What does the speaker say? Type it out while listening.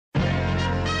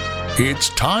It's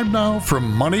time now for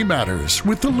Money Matters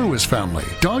with the Lewis family.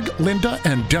 Doug, Linda,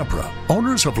 and Deborah,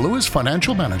 owners of Lewis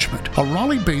Financial Management, a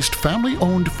Raleigh-based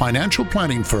family-owned financial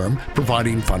planning firm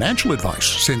providing financial advice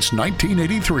since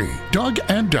 1983. Doug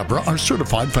and Deborah are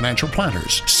certified financial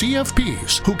planners,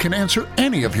 CFPs, who can answer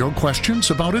any of your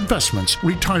questions about investments,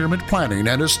 retirement planning,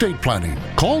 and estate planning.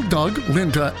 Call Doug,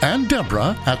 Linda, and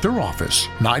Deborah at their office,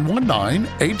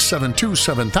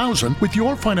 919-872-7000, with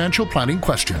your financial planning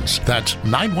questions. That's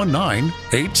 919-872-7000.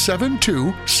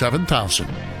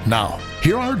 Now,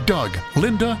 here are Doug,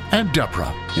 Linda, and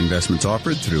Deborah. Investments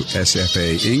offered through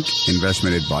SFA Inc.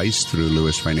 Investment advice through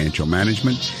Lewis Financial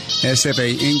Management.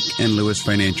 SFA Inc. and Lewis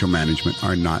Financial Management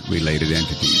are not related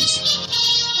entities.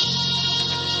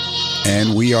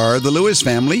 And we are the Lewis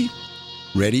family,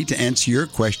 ready to answer your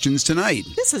questions tonight.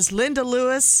 This is Linda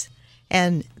Lewis,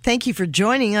 and thank you for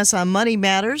joining us on Money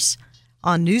Matters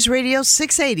on News Radio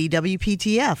 680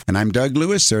 WPTF. And I'm Doug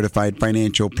Lewis, certified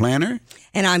financial planner.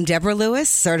 And I'm Deborah Lewis,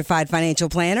 certified financial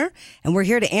planner. And we're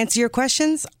here to answer your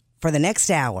questions for the next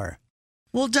hour.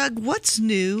 Well, Doug, what's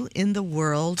new in the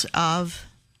world of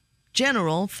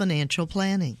general financial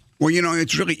planning? Well, you know,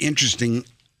 it's really interesting.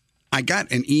 I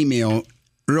got an email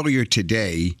earlier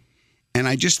today, and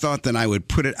I just thought that I would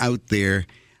put it out there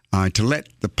to let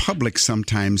the public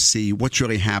sometimes see what's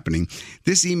really happening.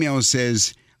 This email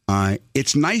says,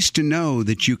 it's nice to know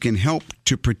that you can help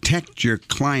to protect your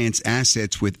clients'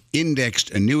 assets with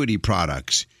indexed annuity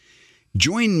products.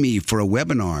 Join me for a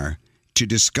webinar to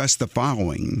discuss the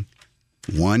following.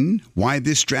 1, why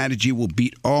this strategy will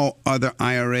beat all other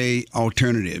IRA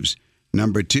alternatives.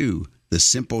 2, the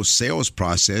simple sales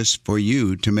process for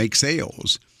you to make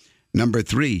sales.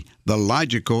 3, the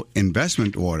logical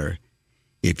investment order.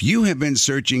 If you have been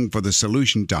searching for the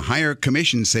solution to higher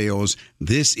commission sales,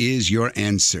 this is your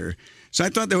answer. So I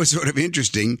thought that was sort of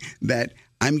interesting that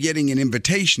I'm getting an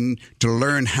invitation to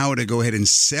learn how to go ahead and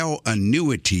sell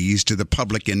annuities to the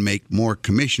public and make more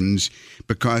commissions,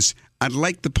 because I'd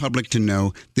like the public to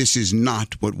know this is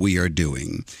not what we are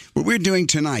doing. What we're doing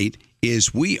tonight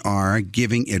is we are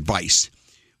giving advice.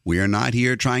 We are not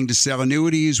here trying to sell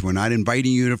annuities. We're not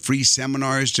inviting you to free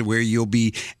seminars to where you'll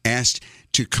be asked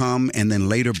to come and then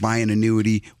later buy an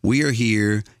annuity. We are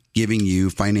here giving you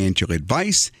financial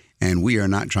advice, and we are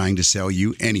not trying to sell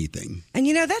you anything. And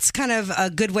you know, that's kind of a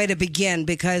good way to begin,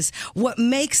 because what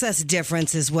makes us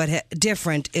different is what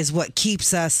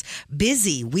keeps us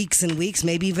busy weeks and weeks,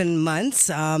 maybe even months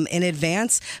in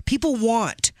advance. People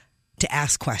want to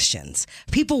ask questions.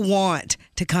 People want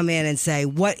to come in and say,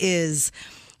 what is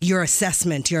your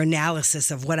assessment, your analysis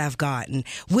of what I've got, and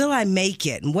will I make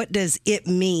it, and what does it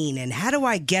mean, and how do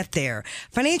I get there?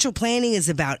 Financial planning is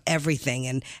about everything,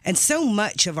 and so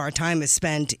much of our time is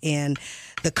spent in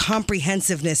the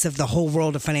comprehensiveness of the whole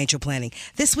world of financial planning.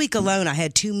 This week alone, I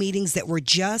had 2 meetings that were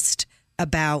just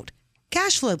about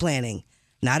cash flow planning,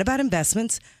 not about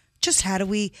investments. Just how do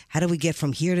we get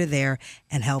from here to there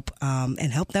and help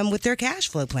them with their cash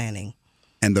flow planning.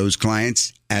 And those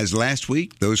clients, as last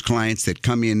week, those clients that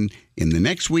come in the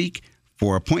next week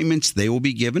for appointments, they will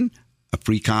be given a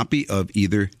free copy of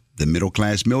either the Middle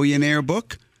Class Millionaire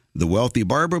book, the Wealthy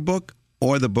Barber book,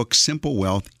 or the book Simple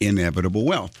Wealth, Inevitable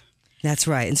Wealth. That's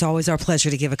right. It's always our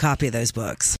pleasure to give a copy of those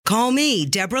books. Call me,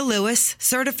 Deborah Lewis,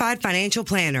 certified financial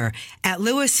planner at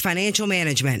Lewis Financial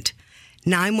Management.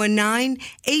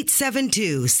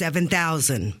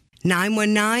 919-872-7000.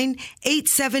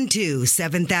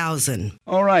 919-872-7000.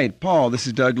 All right, Paul, this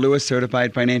is Doug Lewis,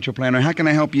 certified financial planner. How can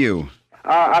I help you?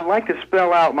 I'd like to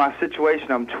spell out my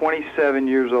situation. I'm 27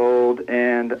 years old,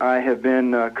 and I have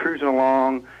been cruising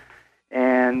along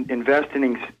and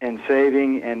investing and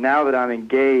saving, and now that I'm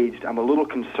engaged, I'm a little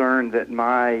concerned that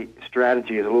my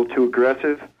strategy is a little too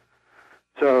aggressive.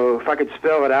 So if I could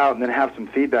spell it out and then have some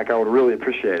feedback, I would really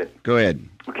appreciate it. Go ahead.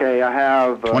 Okay, I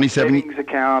have a savings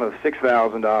account of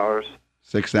 $6,000.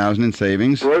 $6,000 in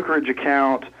savings. Brokerage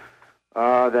account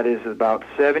that is about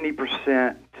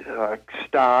 70%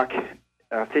 stock,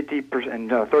 50%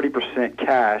 and 30%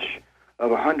 cash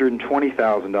of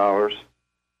 $120,000.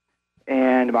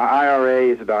 And my IRA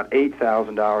is about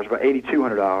 $8,000, about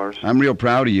 $8,200. I'm real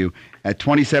proud of you. At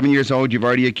 27 years old, you've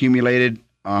already accumulated.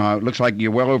 Looks like you're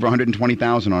well over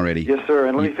 $120,000 already. Yes, sir.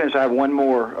 And let me finish. I have one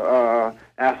more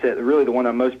asset, really the one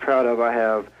I'm most proud of. I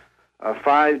have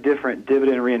 5 different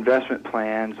dividend reinvestment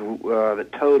plans that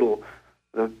total,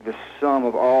 the sum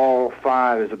of all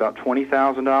 5 is about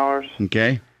 $20,000.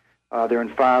 Okay. They're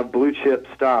in 5 blue chip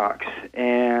stocks,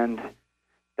 and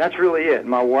that's really it.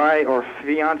 My wife or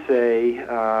fiance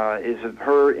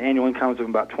her annual income is of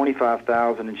about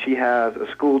 $25,000, and she has a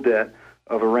school debt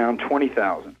of around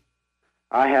 $20,000.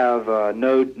 I have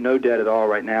no debt at all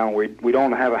right now. We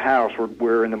don't have a house.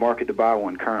 We're in the market to buy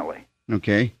one currently.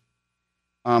 Okay.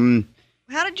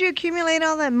 How did you accumulate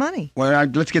all that money? Well,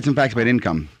 let's get some facts about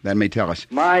income. That may tell us.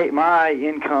 My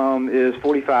income is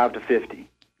 45 to 50.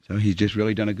 So he's just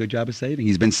really done a good job of saving.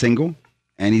 He's been single,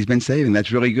 and he's been saving.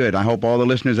 That's really good. I hope all the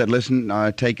listeners that listen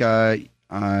take note,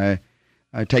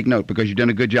 because you've done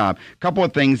a good job. A couple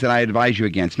of things that I advise you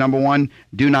against. Number one,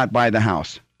 do not buy the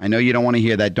house. I know you don't want to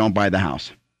hear that. Don't buy the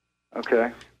house.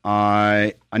 Okay.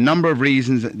 A number of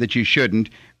reasons that you shouldn't,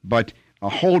 but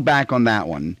hold back on that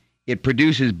one. It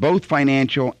produces both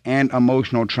financial and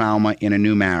emotional trauma in a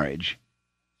new marriage.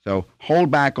 So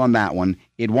hold back on that one.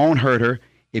 It won't hurt her.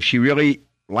 If she really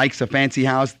likes a fancy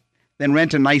house, then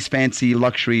rent a nice fancy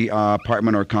luxury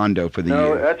apartment or condo for the year.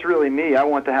 No, that's really me. I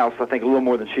want the house, I think, a little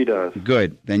more than she does.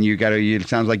 Good. Then it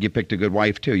sounds like you picked a good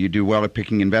wife, too. You do well at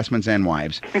picking investments and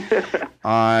wives.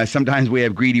 Sometimes we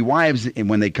have greedy wives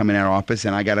when they come in our office,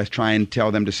 and I got to try and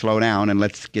tell them to slow down and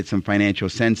let's get some financial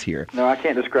sense here. No, I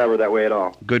can't describe her that way at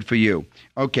all. Good for you.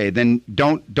 Okay, then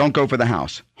don't go for the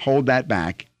house. Hold that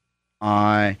back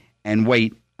and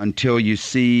wait until you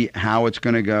see how it's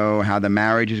going to go, how the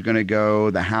marriage is going to go,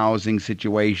 the housing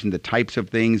situation, the types of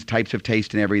things, types of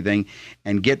taste and everything,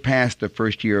 and get past the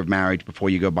first year of marriage before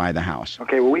you go buy the house.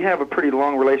 Okay, well, we have a pretty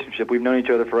long relationship. We've known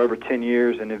each other for over 10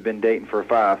 years and have been dating for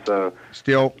 5, so...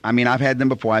 Still, I mean, I've had them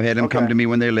before. I've had them come to me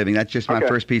when they're living. That's just my Okay.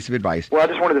 first piece of advice. Well, I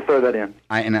just wanted to throw that in.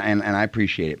 And I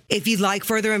appreciate it. If you'd like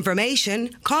further information,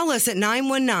 call us at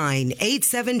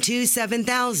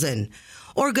 919-872-7000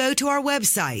 or go to our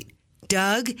website,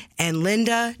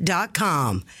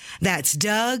 DougAndLinda.com. That's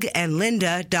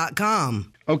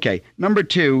DougAndLinda.com. Okay, number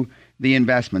two, the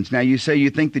investments. Now, you say you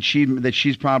think that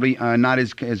she's probably not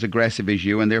as aggressive as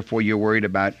you, and therefore you're worried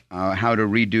about how to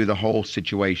redo the whole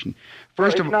situation.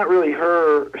 It's not really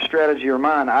her strategy or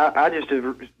mine. I just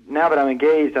have, now that I'm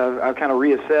engaged, I've kind of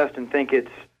reassessed and think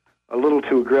it's a little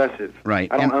too aggressive. Right.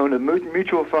 I don't own a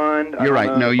mutual fund. You're I right.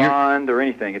 don't No, own a bond or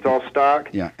anything. It's all stock.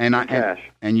 Yeah, and cash.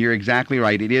 And you're exactly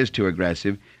right. It is too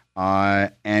aggressive,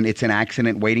 and it's an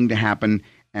accident waiting to happen.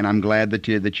 And I'm glad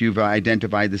that you've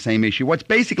identified the same issue. What's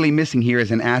basically missing here is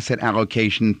an asset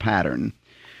allocation pattern.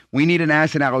 We need an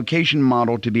asset allocation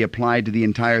model to be applied to the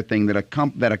entire thing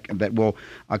that will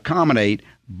accommodate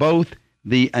both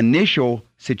the initial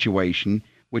situation,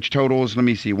 which totals, let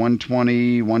me see,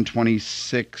 120,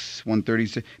 126,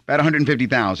 136, about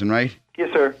 150,000, right? Yes,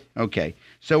 sir. Okay.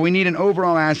 So we need an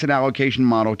overall asset allocation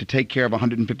model to take care of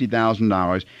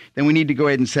 $150,000. Then we need to go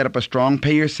ahead and set up a strong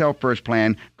pay yourself first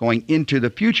plan going into the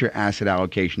future asset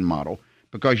allocation model,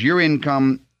 because your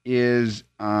income is,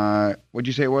 what'd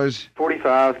you say it was?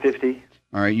 45, 50.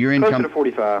 All right, your income. Closer to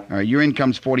 45. All right, your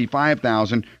income's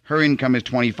 45,000. Her income is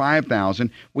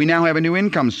 25,000. We now have a new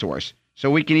income source,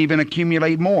 so we can even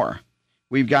accumulate more.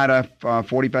 We've got a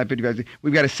 45, 55.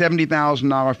 We've got a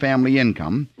 $70,000 family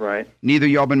income. Right. Neither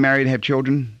of y'all been married, have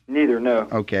children? Neither, no.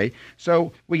 Okay,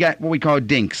 so we got what we call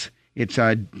DINKs. It's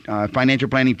financial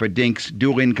planning for DINKs,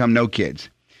 dual income, no kids.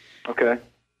 Okay.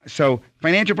 So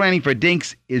financial planning for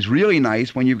DINKs is really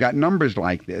nice when you've got numbers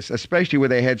like this, especially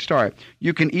with a head start.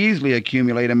 You can easily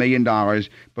accumulate $1 million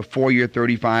before you're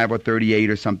 35 or 38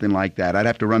 or something like that. I'd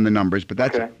have to run the numbers, but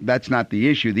that's not the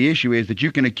issue. The issue is that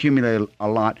you can accumulate a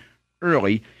lot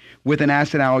early with an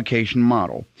asset allocation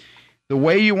model. The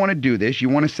way you want to do this, you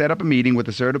want to set up a meeting with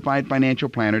a certified financial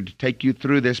planner to take you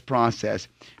through this process.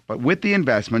 But with the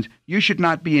investments, you should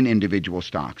not be in individual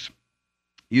stocks.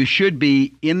 You should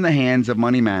be in the hands of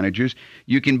money managers.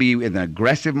 You can be with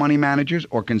aggressive money managers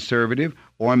or conservative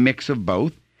or a mix of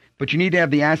both. But you need to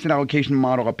have the asset allocation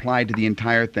model applied to the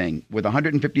entire thing. With a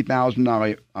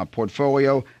 $150,000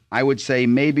 portfolio, I would say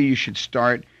maybe you should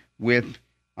start with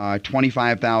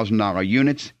 $25,000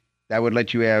 units. That would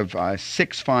let you have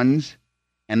 6 funds,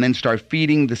 and then start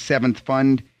feeding the 7th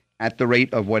fund at the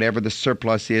rate of whatever the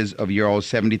surplus is of your old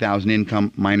 $70,000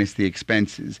 income minus the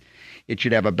expenses. It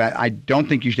should have I don't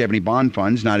think you should have any bond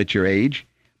funds, not at your age,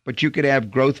 but you could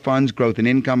have growth funds, growth and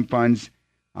income funds.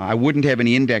 I wouldn't have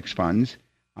any index funds.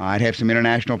 I'd have some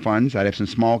international funds. I'd have some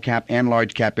small cap and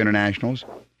large cap internationals.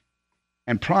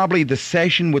 And probably the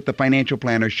session with the financial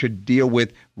planner should deal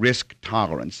with risk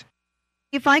tolerance.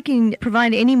 If I can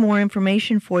provide any more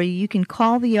information for you, you can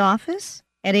call the office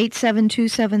at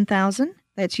 872-7000.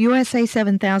 That's USA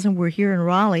 7000. We're here in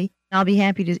Raleigh. I'll be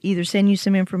happy to either send you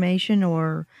some information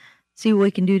or see what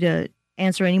we can do to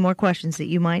answer any more questions that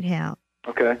you might have.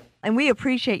 Okay. And we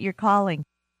appreciate your calling.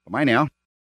 Bye now.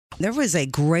 There was a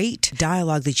great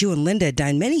dialogue that you and Linda had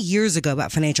done many years ago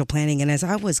about financial planning. And as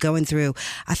I was going through,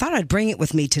 I thought I'd bring it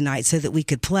with me tonight so that we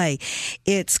could play.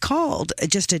 It's called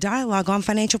Just a Dialogue on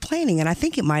Financial Planning. And I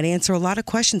think it might answer a lot of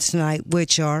questions tonight,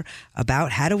 which are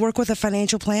about how to work with a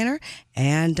financial planner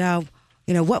and,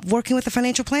 what working with a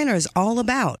financial planner is all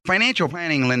about. Financial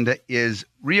planning, Linda, is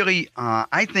really,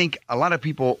 I think a lot of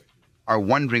people are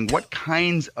wondering what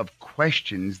kinds of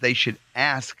questions they should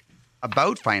ask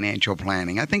about financial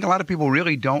planning. I think a lot of people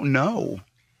really don't know.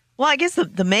 Well, I guess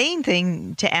the main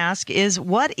thing to ask is,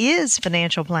 what is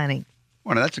financial planning?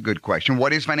 Well, that's a good question.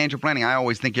 What is financial planning? I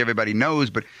always think everybody knows,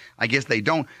 but I guess they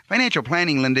don't. Financial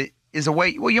planning, Linda, is a way,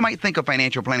 you might think of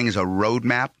financial planning as a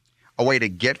roadmap, a way to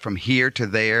get from here to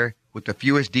there with the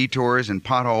fewest detours and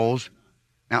potholes.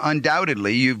 Now,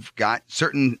 undoubtedly, you've got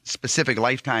certain specific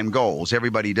lifetime goals.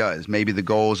 Everybody does. Maybe the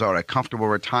goals are a comfortable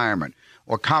retirement,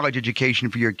 or college education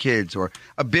for your kids, or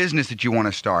a business that you want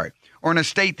to start, or an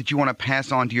estate that you want to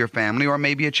pass on to your family, or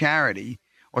maybe a charity,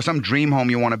 or some dream home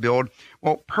you want to build.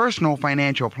 Well, personal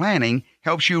financial planning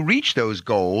helps you reach those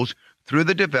goals through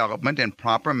the development and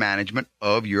proper management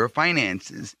of your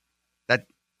finances.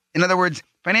 In other words,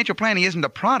 financial planning isn't a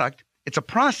product, it's a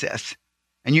process.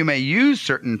 And you may use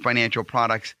certain financial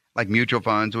products like mutual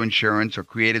funds or insurance or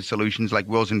creative solutions like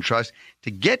wills and trusts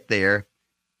to get there,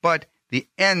 but the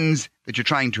ends that you're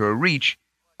trying to reach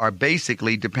are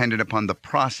basically dependent upon the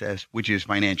process, which is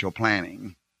financial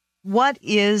planning. What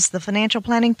is the financial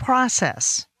planning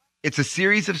process? It's a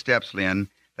series of steps, Lynn,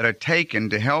 that are taken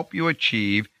to help you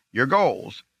achieve your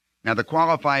goals. Now, the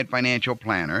qualified financial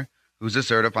planner, who's a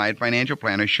certified financial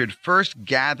planner, should first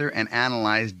gather and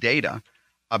analyze data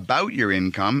about your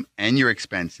income and your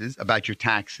expenses, about your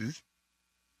taxes,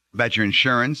 about your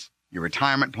insurance, your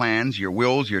retirement plans, your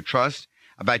wills, your trusts,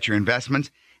 about your investments,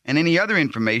 and any other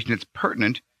information that's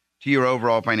pertinent to your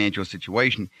overall financial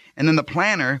situation. And then the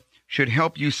planner should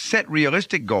help you set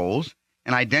realistic goals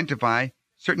and identify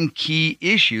certain key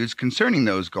issues concerning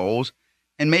those goals,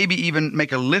 and maybe even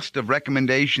make a list of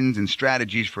recommendations and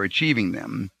strategies for achieving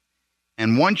them.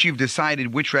 And once you've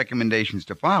decided which recommendations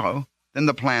to follow, then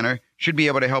the planner should be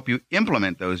able to help you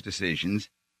implement those decisions.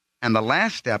 And the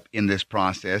last step in this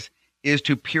process is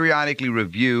to periodically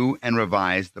review and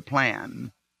revise the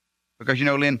plan. Because,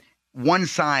 Lynn, one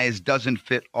size doesn't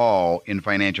fit all in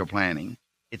financial planning.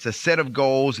 It's a set of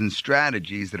goals and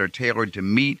strategies that are tailored to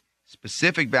meet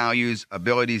specific values,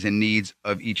 abilities, and needs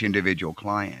of each individual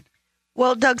client.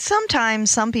 Well, Doug,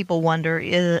 sometimes some people wonder,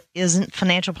 isn't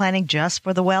financial planning just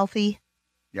for the wealthy?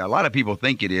 Yeah, a lot of people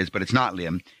think it is, but it's not,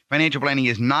 Lynn. Financial planning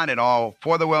is not at all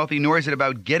for the wealthy, nor is it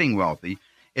about getting wealthy.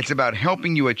 It's about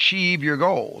helping you achieve your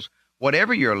goals,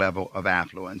 whatever your level of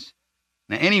affluence.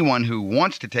 Now, anyone who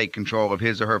wants to take control of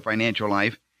his or her financial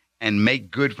life and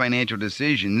make good financial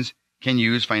decisions can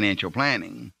use financial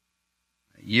planning.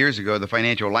 Years ago, the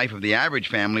financial life of the average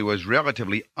family was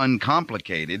relatively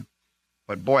uncomplicated.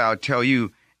 But boy, I'll tell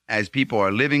you, as people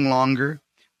are living longer,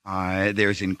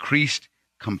 there's increased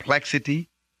complexity,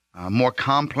 more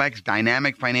complex,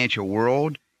 dynamic financial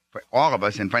world for all of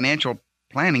us. And financial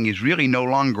planning is really no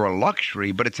longer a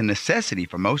luxury, but it's a necessity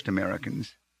for most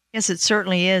Americans. Yes, it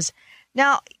certainly is.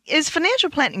 Now, is financial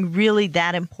planning really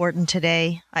that important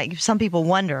today? Some people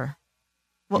wonder.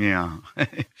 Yeah.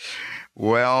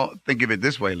 Well, think of it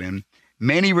this way, Lynn.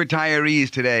 Many retirees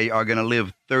today are going to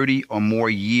live 30 or more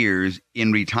years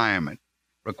in retirement,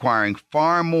 requiring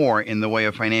far more in the way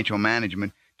of financial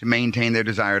management to maintain their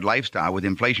desired lifestyle, with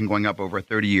inflation going up over a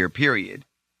 30-year period.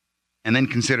 And then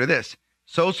consider this.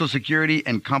 Social Security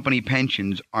and company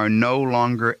pensions are no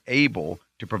longer able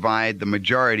to provide the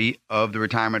majority of the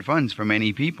retirement funds for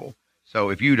many people. So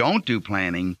if you don't do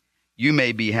planning, you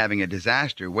may be having a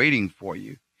disaster waiting for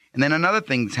you. And then another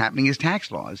thing that's happening is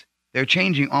tax laws. They're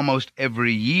changing almost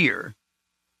every year.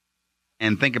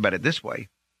 And think about it this way.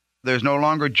 There's no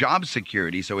longer job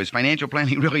security. So is financial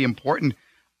planning really important?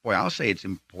 Boy, I'll say it's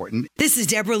important. This is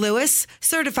Deborah Lewis,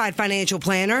 certified financial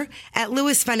planner at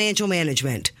Lewis Financial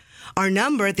Management. Our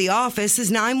number at the office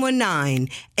is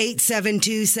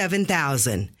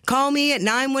 919-872-7000. Call me at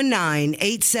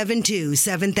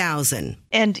 919-872-7000.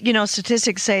 And,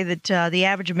 statistics say that the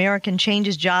average American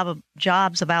changes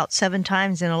jobs about 7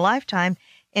 times in a lifetime.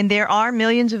 And there are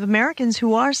millions of Americans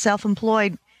who are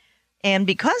self-employed. And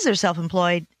because they're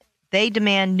self-employed, they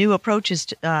demand new approaches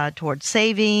towards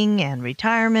saving and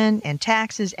retirement and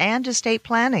taxes and estate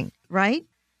planning, right?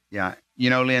 Yeah.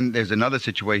 Lynn, there's another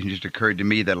situation just occurred to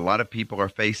me that a lot of people are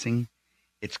facing.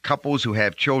 It's couples who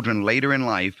have children later in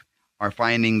life are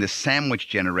finding the sandwich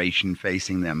generation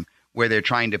facing them, where they're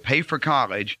trying to pay for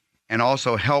college and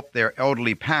also help their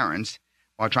elderly parents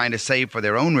while trying to save for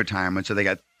their own retirement. So they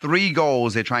got 3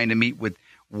 goals they're trying to meet with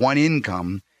one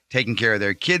income: taking care of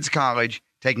their kids' college,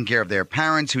 taking care of their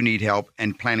parents who need help,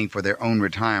 and planning for their own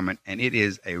retirement. And it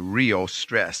is a real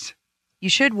stress. You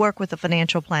should work with a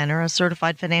financial planner, a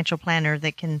certified financial planner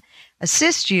that can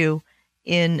assist you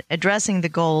in addressing the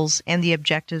goals and the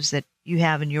objectives that you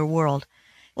have in your world.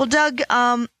 Well, Doug,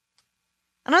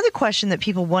 another question that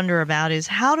people wonder about is,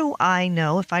 how do I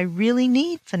know if I really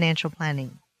need financial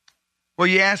planning? Well,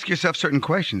 you ask yourself certain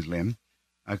questions, Lynn.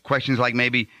 Questions like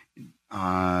maybe,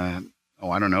 I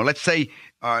don't know. Let's say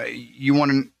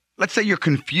let's say you're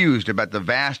confused about the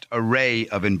vast array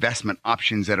of investment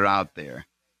options that are out there.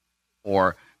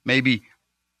 Or maybe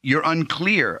you're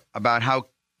unclear about how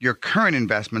your current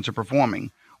investments are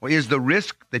performing. Or is the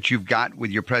risk that you've got with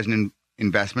your present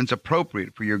investments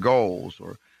appropriate for your goals?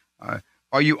 Or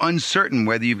are you uncertain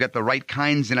whether you've got the right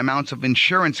kinds and amounts of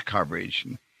insurance coverage?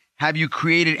 Have you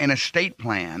created an estate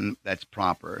plan that's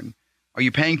proper? And are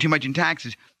you paying too much in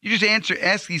taxes? You just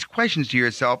ask these questions to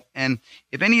yourself, and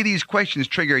if any of these questions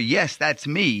trigger, yes, that's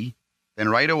me, then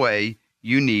right away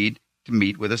you need to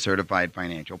meet with a certified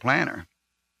financial planner.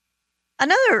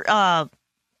 Another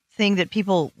thing that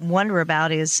people wonder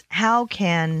about is, how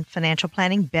can financial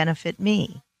planning benefit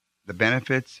me? The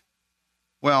benefits?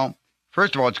 Well,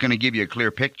 first of all, it's going to give you a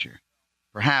clear picture,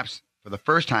 perhaps for the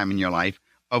first time in your life,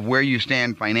 of where you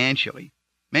stand financially.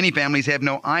 Many families have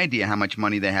no idea how much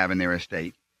money they have in their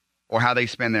estate, or how they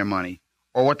spend their money,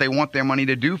 or what they want their money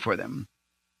to do for them.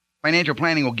 Financial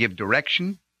planning will give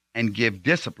direction and give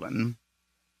discipline.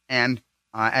 And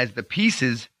as the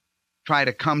pieces try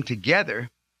to come together,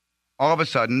 all of a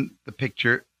sudden the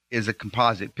picture is a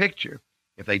composite picture.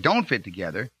 If they don't fit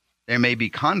together, there may be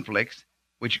conflicts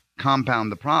which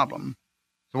compound the problem.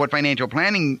 So what financial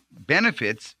planning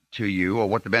benefits to you, or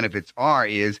what the benefits are,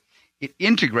 is it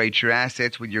integrates your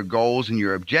assets with your goals and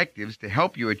your objectives to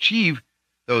help you achieve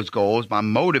those goals by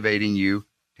motivating you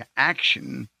to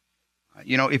action.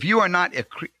 If you are not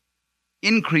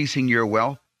increasing your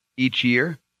wealth each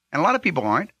year, and a lot of people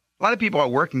aren't. A lot of people are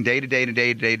working day to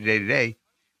day,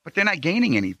 but they're not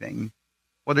gaining anything.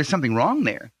 Well, there's something wrong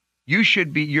there.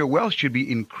 Your wealth should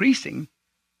be increasing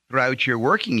throughout your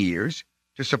working years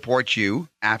to support you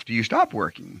after you stop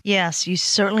working. Yes, you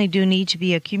certainly do need to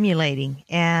be accumulating.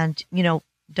 And,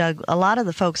 Doug, a lot of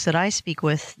the folks that I speak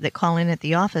with that call in at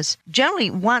the office generally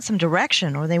want some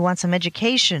direction, or they want some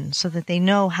education so that they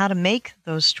know how to make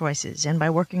those choices. And by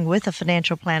working with a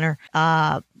financial planner,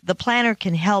 the planner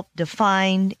can help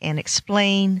define and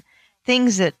explain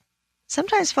things that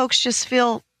sometimes folks just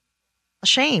feel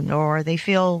ashamed, or they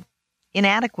feel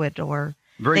inadequate, or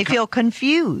they feel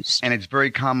confused. And it's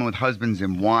very common with husbands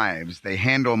and wives. They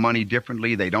handle money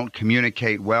differently. They don't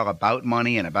communicate well about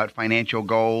money and about financial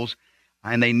goals.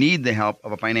 And they need the help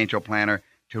of a financial planner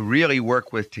to really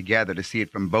work with together to see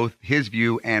it from both his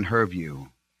view and her view.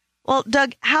 Well,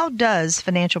 Doug, how does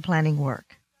financial planning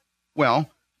work? Well,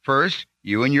 first,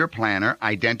 you and your planner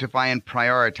identify and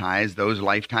prioritize those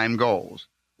lifetime goals.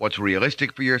 What's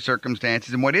realistic for your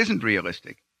circumstances and what isn't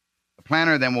realistic. The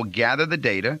planner then will gather the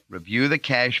data, review the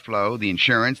cash flow, the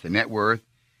insurance, the net worth,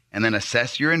 and then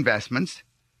assess your investments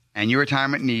and your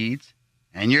retirement needs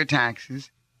and your taxes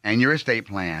and your estate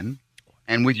plan.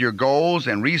 And with your goals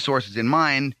and resources in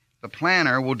mind, the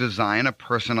planner will design a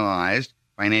personalized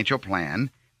financial plan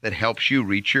that helps you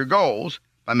reach your goals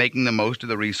by making the most of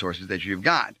the resources that you've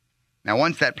got. Now,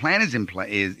 once that plan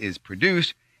is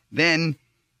produced, then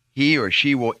he or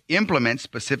she will implement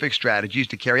specific strategies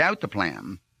to carry out the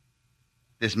plan.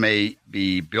 This may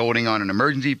be building on an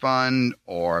emergency fund,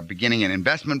 or beginning an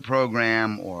investment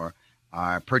program, or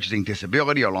purchasing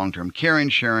disability or long-term care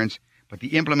insurance, but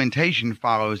the implementation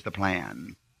follows the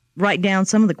plan. Write down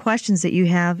some of the questions that you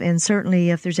have, and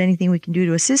certainly if there's anything we can do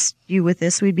to assist you with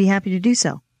this, we'd be happy to do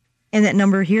so. And that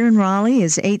number here in Raleigh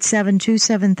is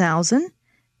 872-7000,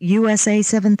 USA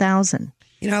 7000.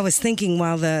 I was thinking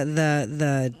while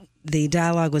the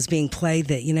dialogue was being played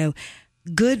that,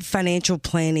 good financial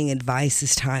planning advice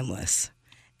is timeless.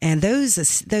 And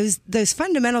those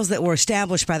fundamentals that were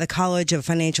established by the College of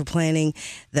Financial Planning,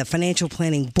 the Financial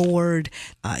Planning Board,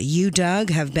 you, Doug,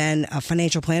 have been a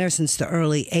financial planner since the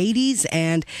early 80s.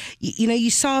 And, you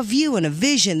saw a view and a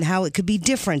vision how it could be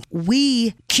different.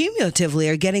 We cumulatively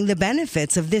are getting the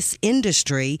benefits of this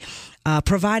industry,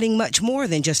 providing much more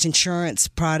than just insurance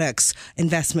products,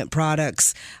 investment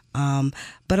products.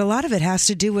 But a lot of it has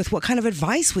to do with what kind of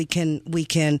advice we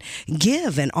can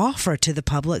give and offer to the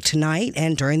public tonight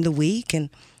and during the week and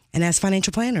as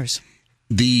financial planners.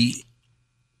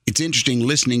 It's It's interesting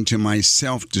listening to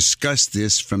myself discuss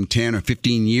this from 10 or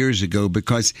 15 years ago,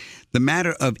 because the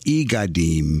matter of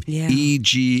EGADIM,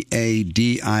 EGADIM,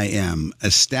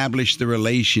 establish the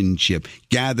relationship,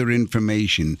 gather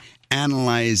information,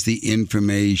 analyze the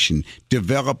information,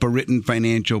 develop a written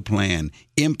financial plan,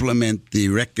 implement the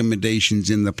recommendations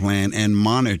in the plan, and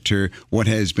monitor what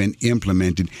has been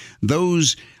implemented.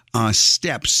 Those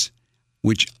steps,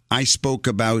 which I spoke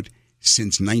about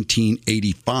since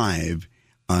 1985,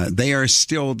 they are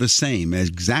still the same,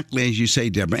 exactly as you say,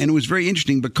 Deborah. And it was very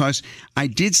interesting because I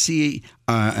did see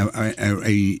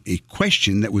a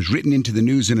question that was written into the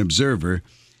News and Observer. And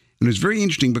it was very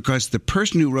interesting because the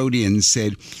person who wrote in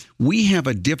said, we have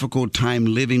a difficult time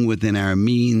living within our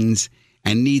means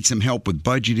and need some help with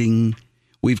budgeting.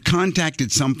 We've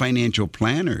contacted some financial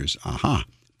planners,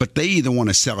 but they either want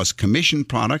to sell us commission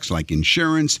products like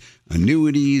insurance,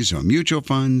 annuities, or mutual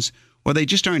funds, or they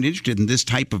just aren't interested in this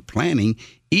type of planning,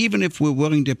 even if we're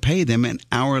willing to pay them an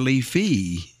hourly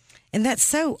fee. And that's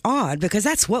so odd because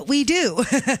that's what we do.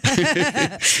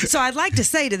 So I'd like to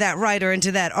say to that writer and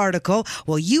to that article,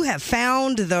 well, you have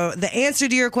found the answer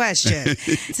to your question.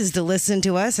 This is to listen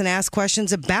to us and ask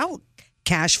questions about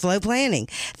cash flow planning.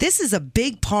 This is a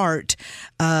big part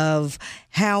of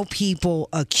how people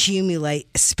accumulate,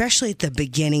 especially at the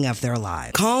beginning of their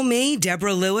lives. Call me,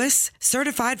 Deborah Lewis,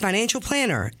 certified financial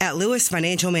planner at Lewis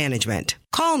Financial Management.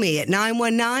 Call me at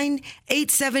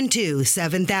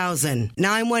 919-872-7000.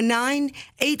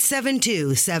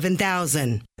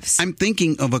 919-872-7000. I'm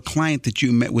thinking of a client that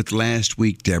you met with last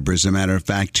week, Deborah, as a matter of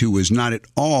fact, who was not at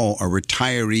all a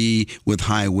retiree with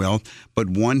high wealth, but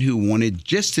one who wanted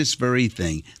just this very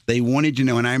thing. They wanted to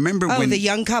know, and I remember when... the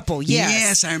young couple, yes.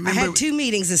 Yes, I remember. I had 2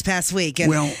 meetings this past week,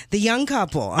 and the young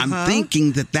couple. I'm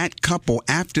thinking that couple,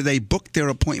 after they booked their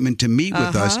appointment to meet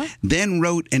with us, then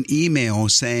wrote an email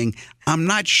saying, I'm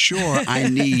not sure I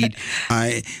need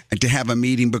to have a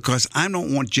meeting because I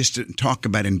don't want just to talk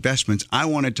about investments. I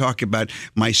want to talk about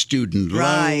my student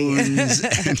loans.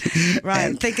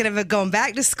 And thinking of it going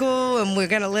back to school, and we're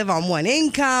going to live on one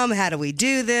income. How do we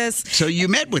do this? So you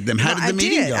met with them. How did the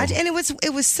meeting go? And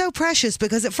it was so precious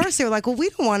because at first they were like, well, we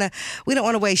don't want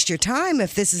to waste your time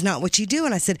if this is not what you do.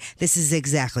 And I said, this is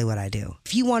exactly what I do.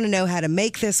 If you want to know how to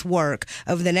make this work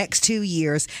over the next 2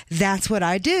 years, that's what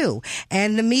I do.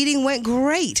 And the meeting went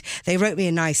great. They wrote me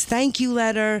a nice thank you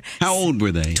letter. How old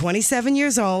were they? 27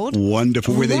 years old.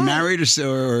 Wonderful. Were they married or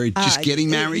just getting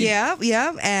married? Yeah.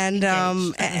 And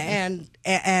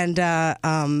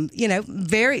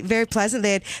very, very pleasant.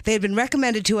 They had been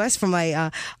recommended to us from a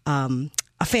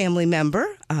family member,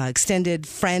 extended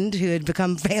friend who had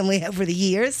become family over the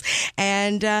years,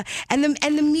 and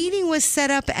the meeting was set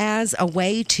up as a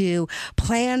way to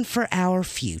plan for our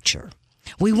future.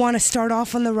 We want to start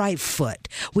off on the right foot.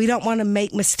 We don't want to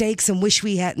make mistakes and wish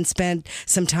we hadn't spent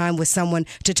some time with someone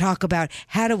to talk about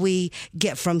how do we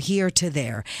get from here to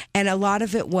there. And a lot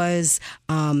of it was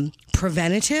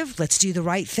preventative. Let's do the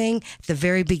right thing at the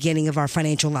very beginning of our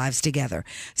financial lives together.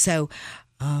 So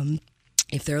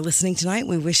if they're listening tonight,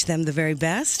 we wish them the very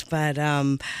best. But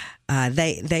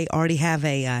they already have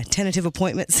a tentative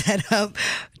appointment set up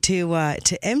to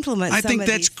implement. I think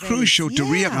that's crucial to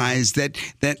realize that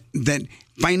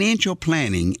financial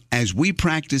planning, as we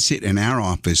practice it in our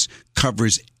office,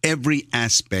 covers every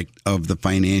aspect of the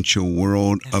financial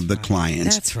world of the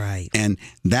clients. That's right. And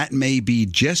that may be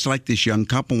just like this young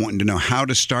couple wanting to know how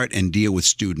to start and deal with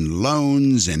student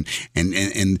loans and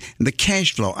the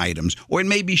cash flow items. Or it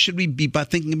may be, should we be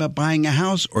thinking about buying a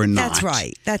house or not?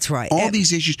 That's right. All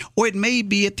these issues. Or it may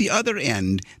be at the other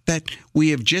end that we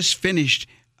have just finished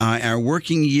our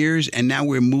working years, and now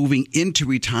we're moving into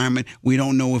retirement. We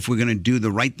don't know if we're going to do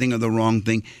the right thing or the wrong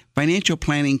thing. Financial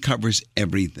planning covers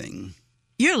everything.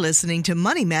 You're listening to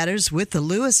Money Matters with the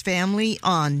Lewis family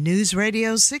on News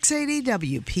Radio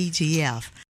 680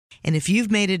 WPTF. And if you've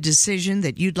made a decision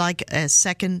that you'd like a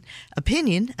second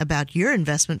opinion about your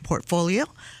investment portfolio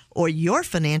or your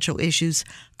financial issues,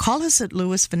 call us at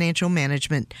Lewis Financial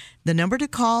Management. The number to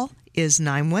call is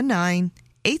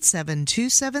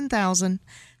 919-872-7000.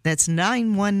 That's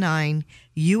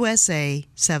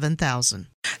 919-USA-7000.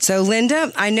 So,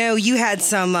 Linda, I know you had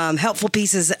some helpful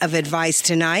pieces of advice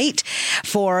tonight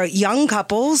for young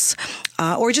couples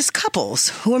or just couples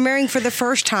who are marrying for the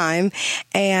first time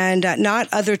and not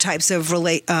other types of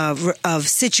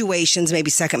situations, maybe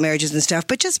second marriages and stuff,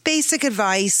 but just basic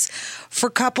advice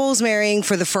for couples marrying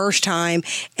for the first time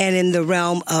and in the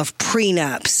realm of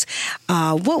prenups.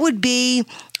 What would be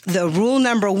the rule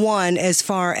number 1 as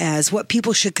far as what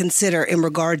people should consider in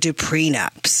regard to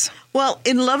prenups? Well,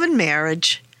 in love and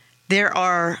marriage, there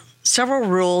are several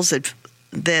rules that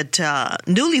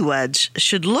newlyweds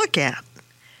should look at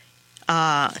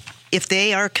if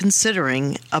they are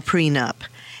considering a prenup.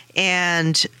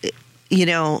 And,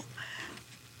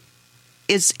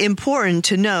 it's important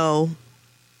to know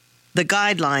the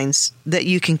guidelines that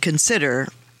you can consider,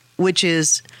 which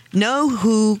is know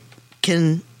who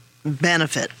can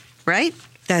benefit, right?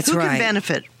 That's who right. Who can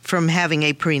benefit from having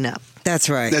a prenup? That's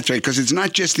right. That's right, because it's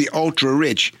not just the ultra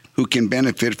rich who can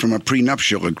benefit from a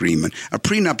prenuptial agreement. A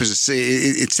prenup is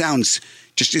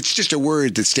it's just a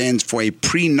word that stands for a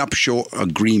prenuptial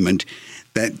agreement.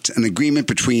 That's an agreement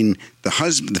between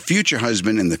the future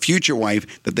husband and the future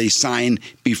wife that they sign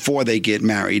before they get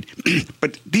married.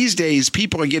 But these days,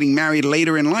 people are getting married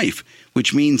later in life,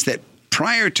 which means that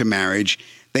prior to marriage,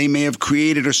 they may have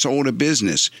created or sold a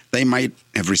business. They might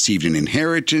have received an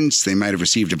inheritance. They might have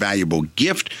received a valuable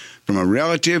gift from a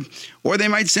relative, or they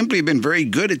might simply have been very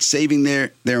good at saving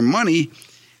their money.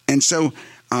 And so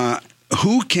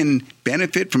who can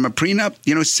benefit from a prenup?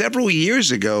 Several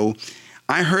years ago,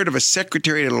 I heard of a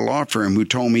secretary at a law firm who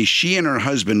told me she and her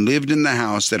husband lived in the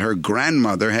house that her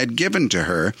grandmother had given to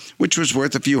her, which was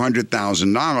worth a few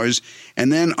 $100,000.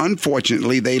 And then,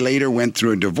 unfortunately, they later went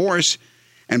through a divorce.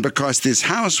 And because this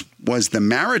house was the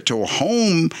marital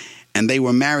home and they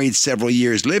were married several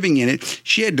years living in it,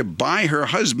 she had to buy her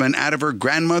husband out of her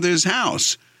grandmother's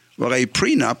house. Well, a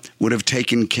prenup would have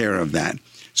taken care of that.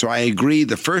 So I agree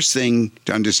the first thing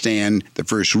to understand, the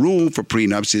first rule for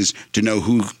prenups is to know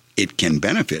who it can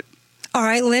benefit. All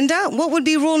right, Linda, what would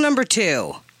be rule number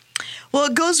 2? Well,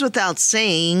 it goes without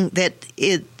saying that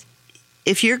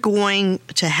if you're going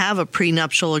to have a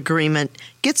prenuptial agreement,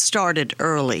 get started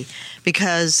early,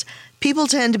 because people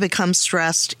tend to become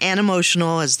stressed and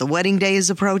emotional as the wedding day is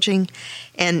approaching,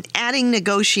 and adding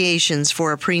negotiations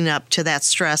for a prenup to that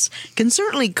stress can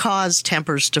certainly cause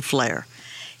tempers to flare.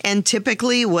 And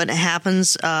typically what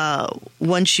happens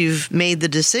once you've made the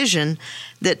decision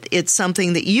that it's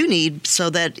something that you need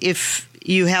so that if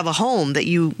you have a home that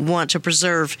you want to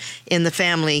preserve in the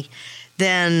family,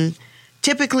 then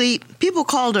typically people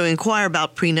call to inquire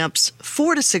about prenups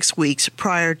 4 to 6 weeks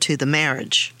prior to the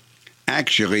marriage.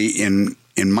 Actually, in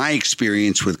my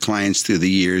experience with clients through the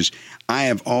years, I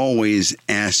have always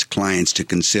asked clients to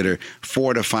consider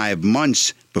 4 to 5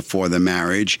 months before the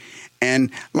marriage.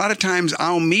 And a lot of times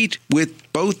I'll meet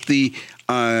with both the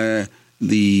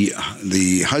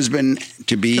husband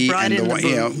to be and the wife.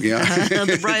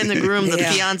 The bride and the groom, the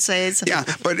fiancés. Yeah,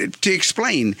 but to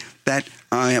explain that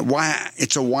why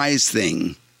it's a wise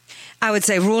thing. I would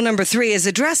say rule number 3 is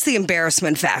address the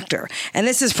embarrassment factor. And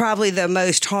this is probably the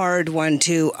most hard one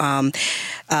to,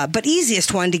 but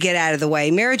easiest one to get out of the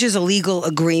way. Marriage is a legal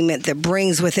agreement that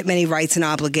brings with it many rights and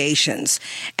obligations.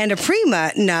 And a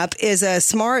prenup is a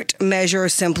smart measure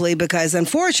simply because,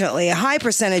 unfortunately, a high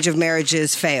percentage of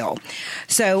marriages fail.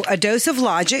 So a dose of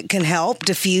logic can help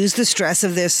diffuse the stress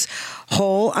of this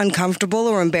whole uncomfortable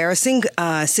or embarrassing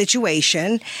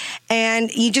situation.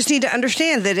 And you just need to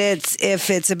understand that if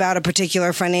it's about a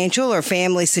particular financial or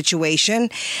family situation,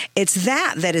 it's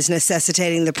that is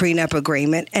necessitating the prenup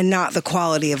agreement and not the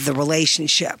quality of the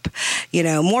relationship.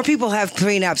 More people have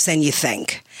prenups than you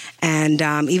think. And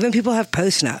even people have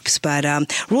postnups. But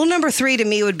rule number 3 to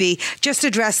me would be just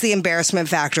address the embarrassment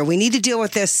factor. We need to deal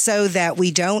with this so that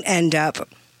we don't end up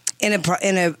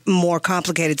in a more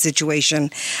complicated situation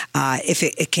if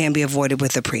it can be avoided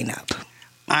with a prenup.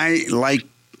 I like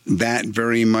that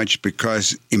very much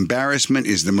because embarrassment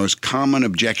is the most common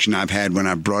objection I've had when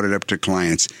I've brought it up to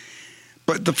clients.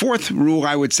 But the 4th rule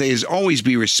I would say is always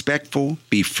be respectful,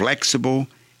 be flexible.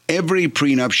 Every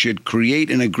prenup should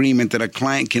create an agreement that a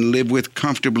client can live with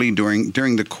comfortably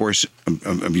during the course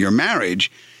of your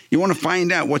marriage. You want to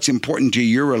find out what's important to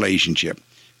your relationship.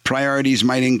 Priorities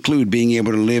might include being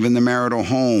able to live in the marital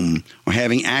home, or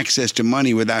having access to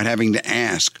money without having to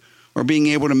ask, or being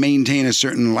able to maintain a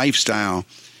certain lifestyle,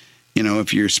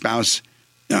 if your spouse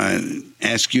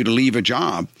asks you to leave a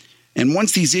job. And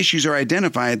once these issues are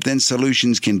identified, then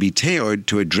solutions can be tailored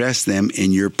to address them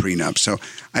in your prenup. So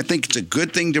I think it's a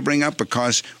good thing to bring up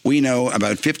because we know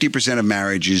about 50% of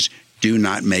marriages do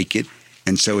not make it.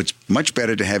 And so it's much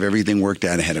better to have everything worked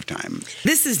out ahead of time.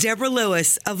 This is Deborah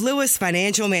Lewis of Lewis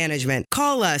Financial Management.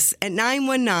 Call us at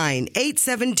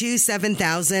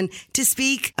 919-872-7000 to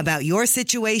speak about your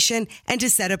situation and to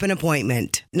set up an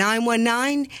appointment.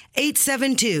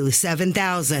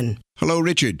 919-872-7000. Hello,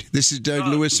 Richard. This is Doug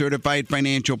Lewis, Certified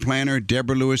Financial Planner.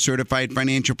 Deborah Lewis, Certified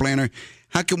Financial Planner.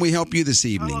 How can we help you this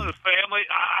evening? Hello, family.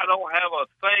 I don't have a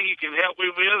thing you can help me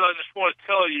with. I just want to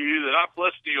tell you that I've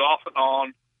listened to you off and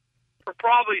on for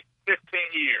probably 15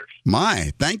 years.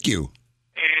 My, thank you.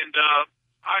 And,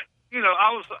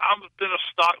 I've been a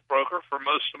stockbroker for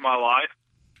most of my life,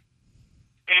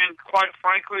 and quite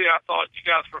frankly, I thought you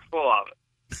guys were full of it.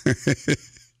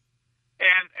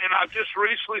 and I've just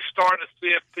recently started a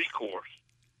CFP course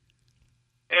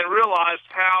and realized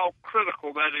how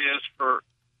critical that is for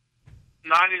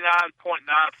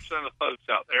 99.9% of folks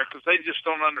out there, because they just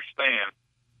don't understand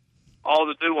all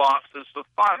the nuances of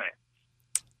finance.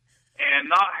 And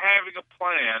not having a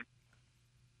plan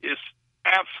is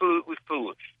absolutely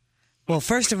foolish. Well,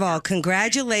 first of all,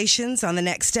 congratulations on the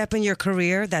next step in your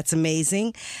career. That's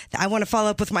amazing. I want to follow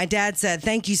up with my dad said,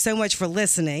 thank you so much for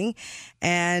listening.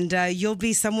 And you'll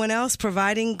be someone else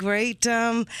providing great,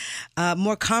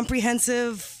 more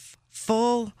comprehensive,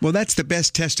 full. Well, that's the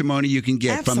best testimony you can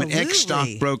get Absolutely. from an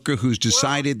ex-stockbroker who's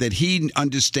decided that he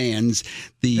understands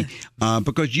the,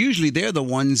 because usually they're the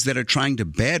ones that are trying to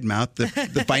badmouth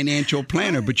the financial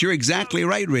planner. But you're exactly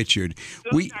right, Richard.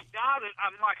 I got it.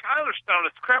 I'm like, I understand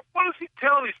this crap. What is he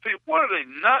telling these people? What are they,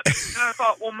 nuts? And I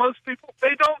thought, well, most people,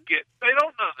 they don't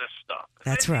know this stuff.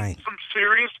 That's they right. Need some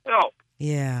serious help.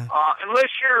 Yeah. Unless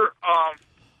you're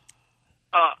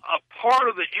a part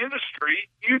of the industry,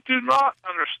 you do not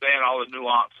understand all the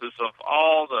nuances of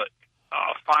all the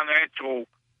financial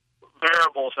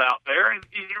variables out there, and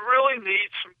you really need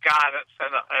some guidance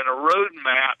and a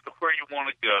roadmap to where you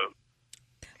want to go.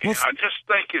 And I just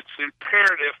think it's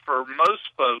imperative for most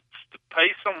folks to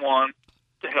pay someone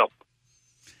to help them.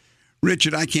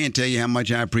 Richard, I can't tell you how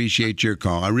much I appreciate your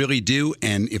call. I really do.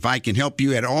 And if I can help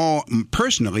you at all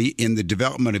personally in the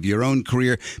development of your own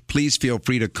career, please feel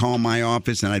free to call my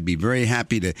office, and I'd be very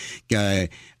happy to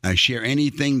share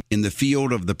anything in the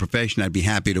field of the profession. I'd be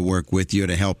happy to work with you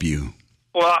to help you.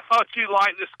 Well, I thought you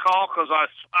liked this call because I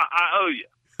owe you.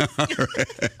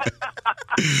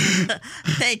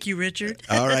 Thank you, Richard.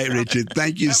 All right, Richard.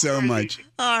 Thank you so much.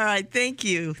 All right. Thank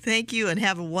you. Thank you, and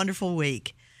have a wonderful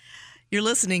week. You're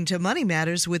listening to Money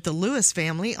Matters with the Lewis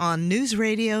family on News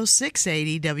Radio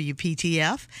 680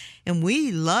 WPTF, and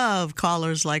we love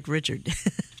callers like Richard.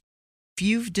 If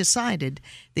you've decided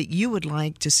that you would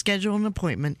like to schedule an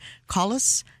appointment, call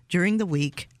us during the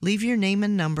week. Leave your name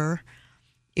and number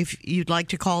if you'd like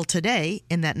to call today,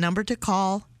 and that number to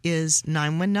call is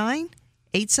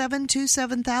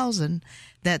 919-872-7000.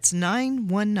 That's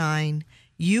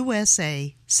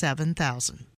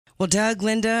 919-USA-7000. Well, Doug,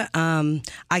 Linda,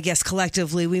 I guess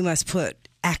collectively we must put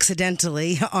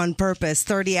accidentally on purpose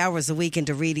 30 hours a week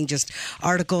into reading just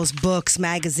articles, books,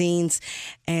 magazines.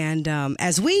 And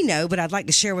as we know, but I'd like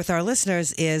to share with our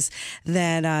listeners, is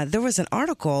that there was an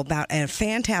article about a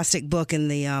fantastic book in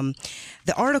the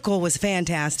article was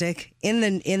fantastic in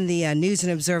the News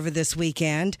and Observer this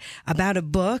weekend about a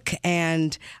book,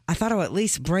 and I thought I would at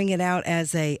least bring it out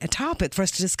as a topic for us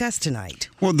to discuss tonight.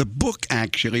 Well, the book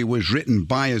actually was written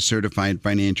by a certified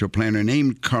financial planner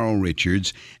named Carl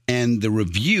Richards, and the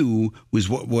review was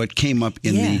what came up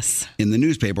in the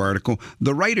newspaper article.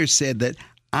 The writer said that,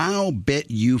 I'll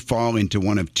bet you fall into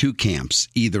one of two camps.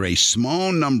 Either a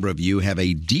small number of you have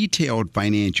a detailed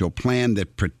financial plan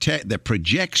that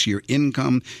projects your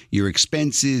income, your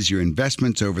expenses, your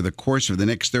investments over the course of the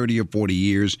next 30 or 40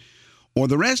 years, or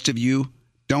the rest of you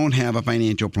don't have a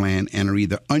financial plan and are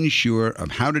either unsure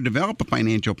of how to develop a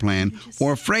financial plan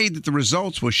or afraid that the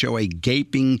results will show a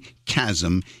gaping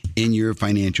chasm in your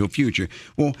financial future.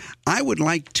 Well, I would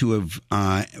like to have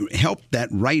helped that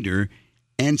writer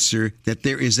answer that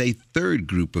there is a third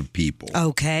group of people.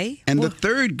 Okay. And the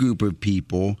third group of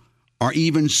people are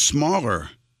even smaller.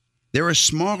 They're a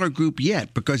smaller group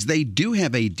yet because they do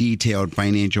have a detailed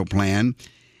financial plan,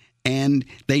 and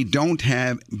they don't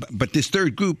have, but this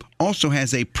third group also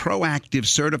has a proactive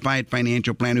certified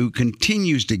financial planner who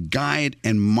continues to guide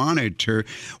and monitor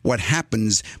what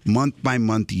happens month by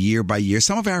month, year by year.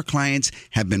 Some of our clients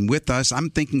have been with us.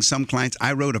 I'm thinking some clients,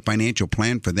 I wrote a financial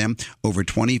plan for them over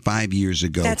 25 years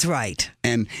ago. That's right.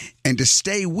 And to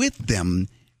stay with them,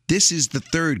 this is the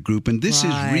third group, and this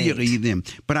is really them.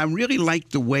 But I really like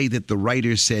the way that the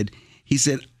writer said, he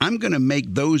said, I'm going to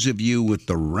make those of you with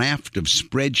the raft of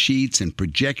spreadsheets and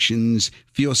projections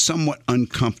feel somewhat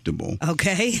uncomfortable.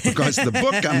 Okay. Because the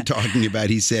book I'm talking about,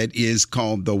 he said, is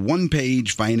called The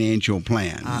One-Page Financial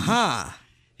Plan. Uh-huh.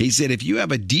 He said, if you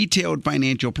have a detailed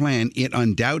financial plan, it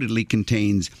undoubtedly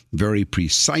contains very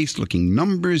precise-looking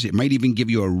numbers. It might even give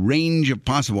you a range of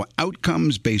possible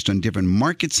outcomes based on different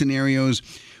market scenarios.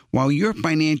 While your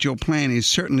financial plan is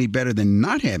certainly better than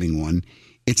not having one,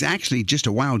 it's actually just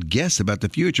a wild guess about the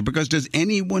future, because does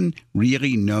anyone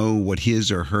really know what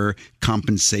his or her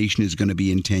compensation is going to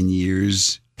be in 10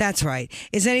 years? That's right.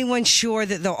 Is anyone sure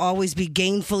that they'll always be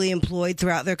gainfully employed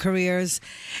throughout their careers?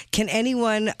 Can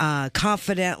anyone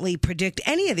confidently predict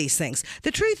any of these things?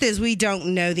 The truth is we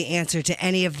don't know the answer to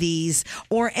any of these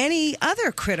or any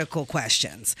other critical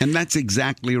questions. And that's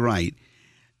exactly right.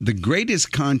 The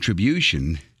greatest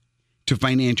contribution to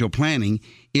financial planning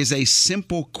is a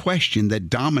simple question that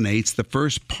dominates the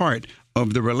first part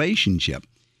of the relationship.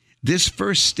 This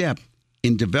first step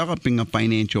in developing a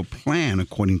financial plan,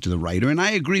 according to the writer, and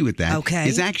I agree with that,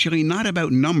 is actually not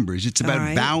about numbers. It's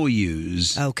about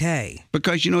values. Okay.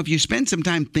 Because, if you spend some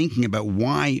time thinking about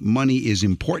why money is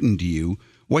important to you,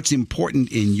 what's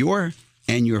important in your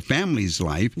and your family's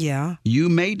life, you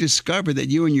may discover that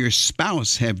you and your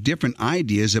spouse have different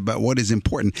ideas about what is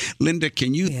important. Linda,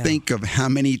 can you think of how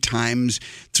many times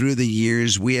through the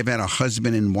years we have had a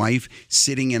husband and wife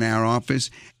sitting in our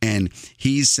office and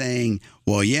he's saying,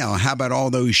 well, how about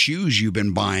all those shoes you've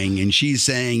been buying? And she's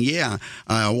saying,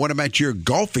 what about your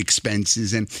golf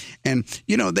expenses? And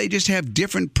they just have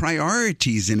different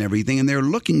priorities and everything. And they're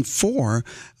looking for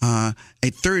a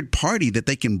third party that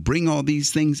they can bring all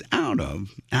these things out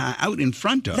in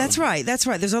front of. That's right.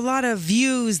 There's a lot of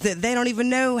views that they don't even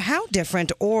know how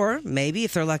different, or maybe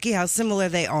if they're lucky, how similar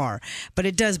they are. But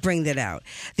it does bring that out.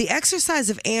 The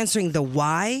exercise of answering the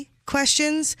why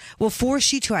questions will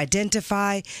force you to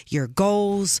identify your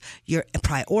goals,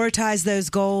 prioritize those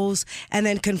goals, and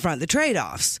then confront the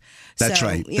trade-offs. That's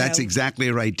right. That's exactly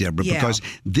right, Deborah, because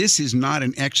this is not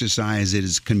an exercise that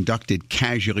is conducted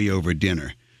casually over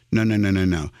dinner.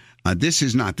 No. This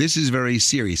is not. This is very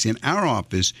serious. In our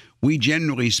office, we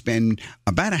generally spend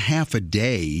about a half a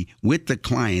day with the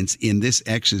clients in this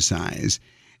exercise.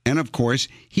 And, of course,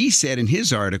 he said in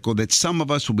his article that some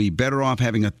of us will be better off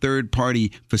having a third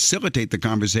party facilitate the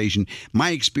conversation.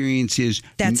 My experience is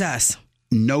that's us.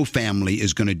 No family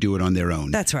is going to do it on their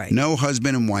own. That's right. No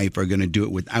husband and wife are going to do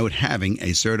it without having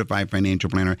a certified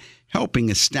financial planner helping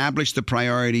establish the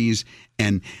priorities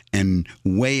and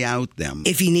weigh out them.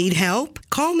 If you need help,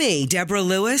 call me, Deborah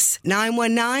Lewis,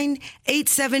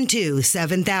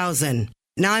 919-872-7000.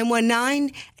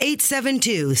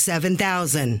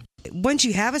 919-872-7000. Once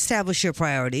you have established your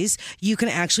priorities, you can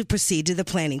actually proceed to the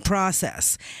planning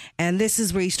process. And this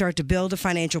is where you start to build a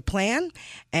financial plan,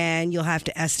 and you'll have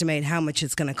to estimate how much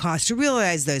it's going to cost to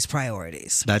realize those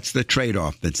priorities. That's the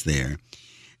trade-off that's there.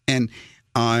 And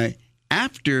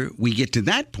after we get to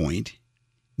that point,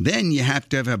 then you have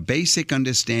to have a basic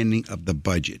understanding of the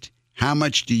budget. How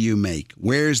much do you make?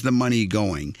 Where's the money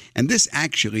going? And this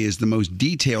actually is the most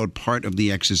detailed part of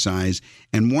the exercise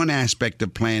and one aspect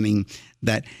of planning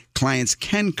that clients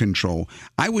can control.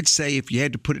 I would say, if you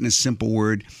had to put it in a simple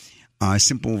word,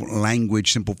 simple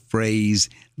language, simple phrase,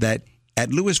 that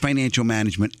at Lewis Financial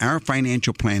Management, our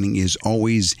financial planning is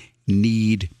always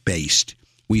need-based.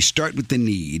 We start with the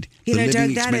need. Doug,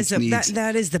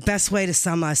 that is the best way to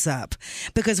sum us up.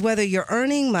 Because whether you're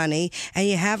earning money and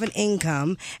you have an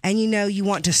income and you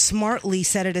want to smartly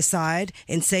set it aside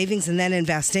in savings and then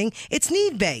investing, it's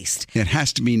need-based. It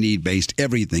has to be need-based,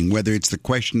 everything, whether it's the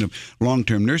question of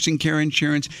long-term nursing care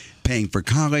insurance, paying for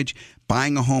college,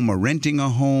 buying a home or renting a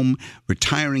home,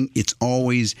 retiring, it's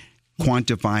always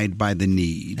quantified by the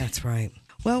need. That's right.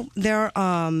 Well, there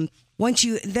are...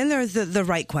 Then there are the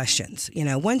right questions.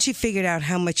 Once you've figured out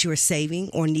how much you are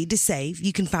saving or need to save,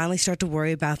 you can finally start to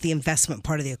worry about the investment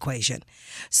part of the equation.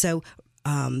 So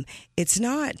it's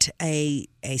not a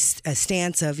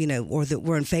stance of, or that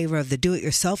we're in favor of the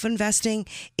do-it-yourself investing.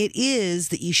 It is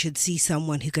that you should see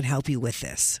someone who can help you with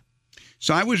this.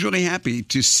 So I was really happy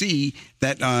to see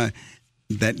that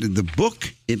that the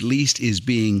book, at least, is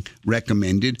being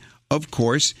recommended. Of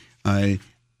course,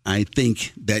 I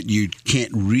think that you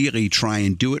can't really try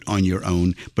and do it on your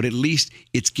own, but at least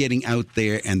it's getting out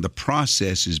there and the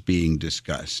process is being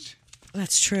discussed.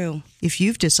 That's true. If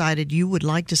you've decided you would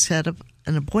like to set up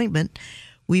an appointment,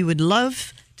 we would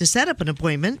love to set up an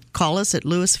appointment. Call us at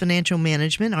Lewis Financial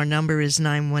Management. Our number is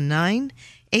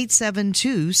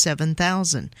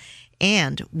 919-872-7000.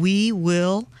 And we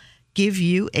will give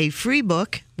you a free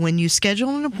book when you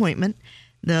schedule an appointment.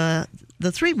 The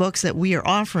three books that we are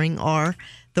offering are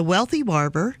The Wealthy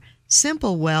Barber,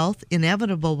 Simple Wealth,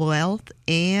 Inevitable Wealth,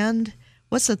 and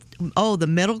the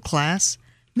Middle Class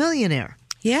Millionaire.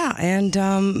 Yeah, and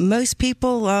most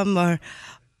people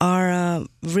are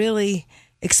really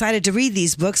excited to read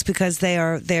these books because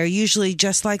they're usually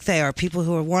just like they are people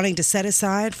who are wanting to set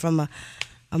aside from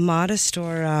a modest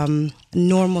or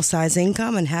normal size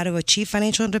income and how to achieve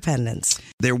financial independence.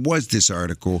 There was this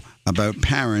article about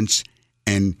parents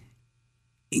and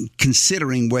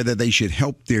considering whether they should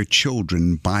help their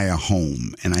children buy a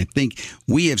home. And I think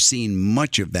we have seen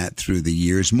much of that through the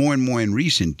years, more and more in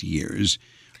recent years.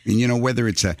 And, whether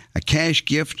it's a cash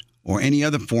gift or any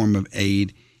other form of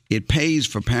aid, it pays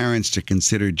for parents to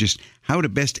consider just how to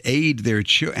best aid their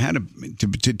how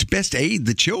to best aid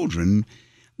the children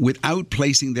without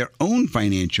placing their own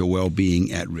financial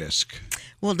well-being at risk.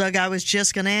 Well, Doug, I was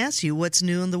just going to ask you what's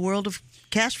new in the world of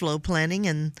cash flow planning,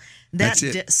 and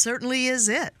that certainly is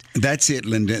it. That's it,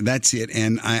 Linda. That's it.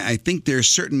 And I think there are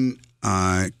certain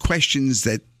questions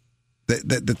that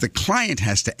the client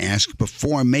has to ask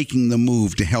before making the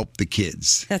move to help the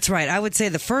kids. That's right. I would say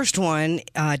the first one,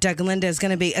 Doug and Linda, is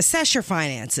going to be assess your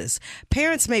finances.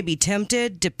 Parents may be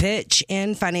tempted to pitch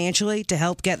in financially to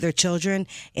help get their children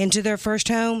into their first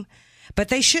home, but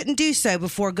they shouldn't do so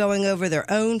before going over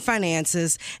their own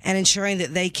finances and ensuring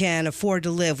that they can afford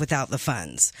to live without the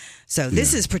funds. So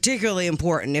this is particularly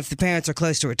important if the parents are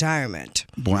close to retirement.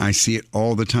 Boy, I see it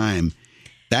all the time.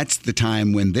 That's the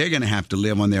time when they're going to have to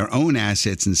live on their own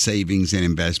assets and savings and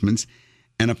investments.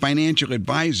 And a financial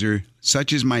advisor,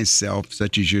 such as myself,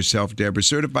 such as yourself, Deborah,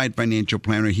 certified financial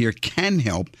planner here, can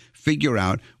help figure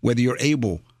out whether you're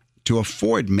able to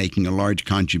afford making a large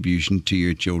contribution to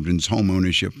your children's home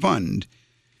ownership fund.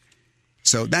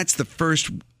 So that's the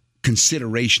first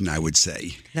consideration, I would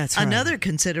say. That's right. Another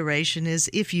consideration is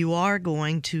if you are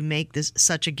going to make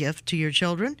such a gift to your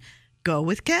children, go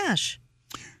with cash.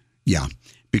 Yeah.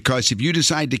 Because if you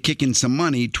decide to kick in some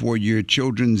money toward your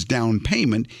children's down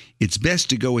payment, it's best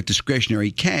to go with discretionary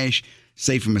cash,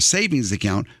 say from a savings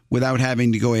account, without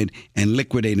having to go ahead and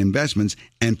liquidate investments.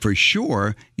 And for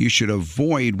sure, you should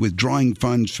avoid withdrawing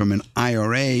funds from an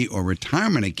IRA or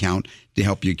retirement account to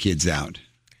help your kids out.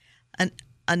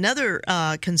 Another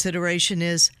consideration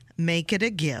is make it a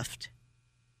gift.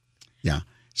 Yeah.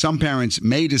 Some parents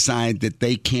may decide that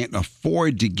they can't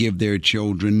afford to give their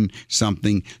children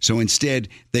something, so instead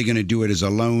they're going to do it as a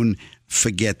loan.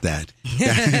 Forget that.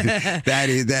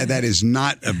 That is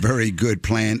not a very good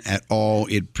plan at all.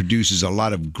 It produces a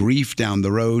lot of grief down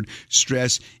the road,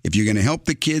 stress. If you're going to help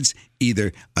the kids,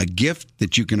 either a gift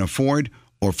that you can afford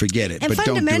or forget it. And but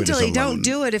fundamentally, don't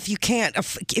do it if you can't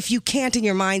in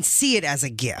your mind see it as a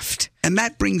gift. And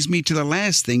that brings me to the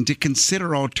last thing, to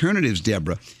consider alternatives,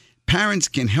 Deborah. Parents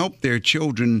can help their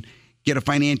children get a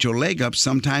financial leg up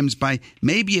sometimes by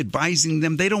maybe advising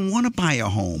them they don't want to buy a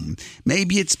home.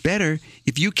 Maybe it's better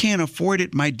if you can't afford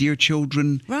it, my dear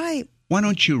children. Right. Why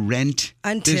don't you rent?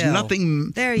 There's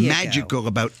nothing magical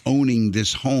about owning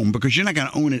this home because you're not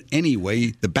going to own it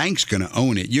anyway. The bank's going to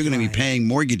own it. You're going to be paying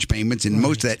mortgage payments, and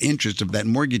most of that interest of that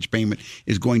mortgage payment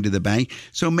is going to the bank.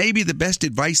 So maybe the best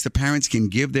advice the parents can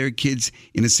give their kids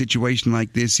in a situation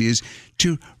like this is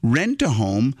to rent a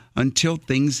home until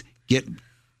things get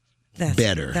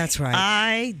better. That's right.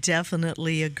 I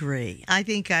definitely agree. I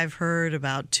think I've heard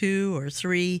about 2 or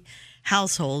 3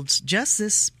 households just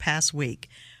this past week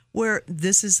where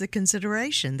this is the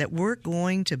consideration that we're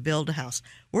going to build a house.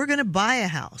 We're going to buy a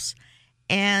house.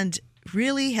 And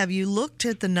really, have you looked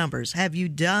at the numbers? Have you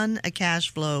done a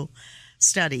cash flow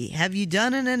study? Have you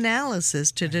done an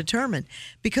analysis to determine?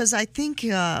 Because I think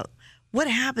what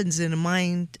happens in the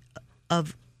mind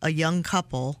of a young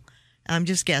couple, I'm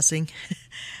just guessing,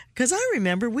 because I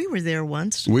remember we were there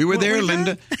once. We were there,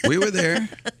 Linda. We were there.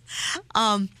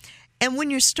 And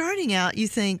when you're starting out, you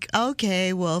think,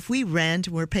 okay, well, if we rent,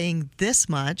 we're paying this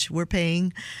much. We're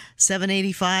paying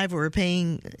 $785, or we're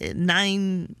paying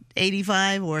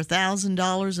 $985 or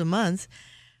 $1,000 a month.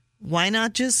 Why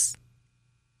not just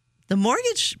the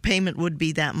mortgage payment would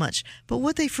be that much? But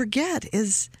what they forget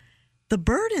is the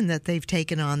burden that they've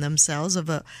taken on themselves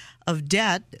of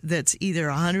debt that's either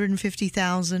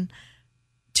 $150,000,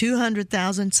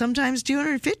 $200,000, sometimes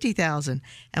 $250,000.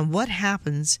 And what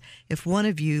happens if one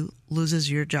of you loses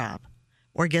your job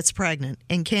or gets pregnant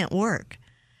and can't work?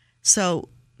 So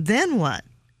then what?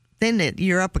 Then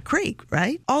you're up a creek,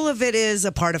 right? All of it is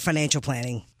a part of financial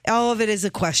planning. All of it is a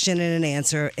question and an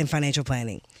answer in financial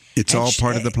planning. It's all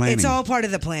part of the planning. It's all part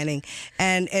of the planning,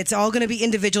 and it's all going to be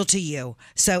individual to you.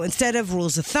 So instead of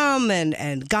rules of thumb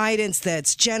and guidance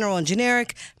that's general and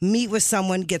generic, meet with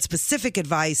someone, get specific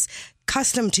advice,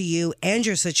 custom to you and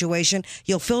your situation.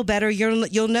 You'll feel better.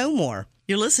 You'll know more.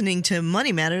 You're listening to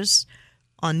Money Matters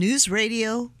on News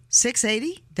Radio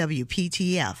 680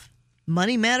 WPTF.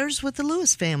 Money Matters with the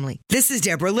Lewis family. This is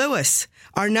Deborah Lewis.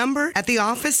 Our number at the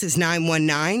office is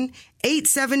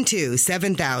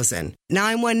 919-872-7000.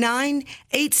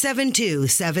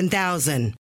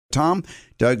 919-872-7000. Tom,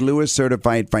 Doug Lewis,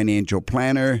 certified financial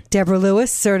planner. Deborah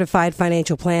Lewis, certified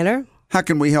financial planner. How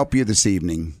can we help you this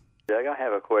evening? Doug, I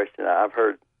have a question. I've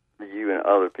heard you and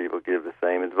other people give the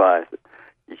same advice. That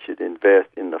you should invest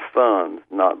in the funds,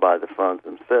 not by the funds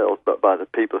themselves, but by the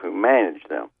people who manage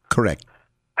them. Correct.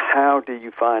 How do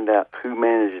you find out who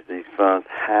manages these funds?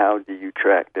 How do you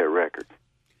track their records?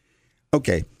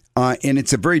 Okay. And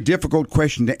it's a very difficult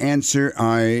question to answer.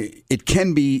 It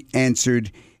can be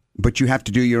answered, but you have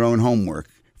to do your own homework.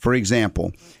 For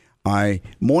example,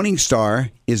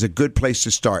 Morningstar is a good place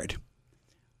to start.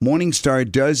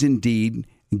 Morningstar does indeed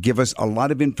give us a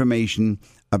lot of information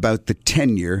about the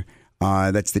tenure.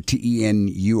 That's the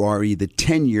TENURE, the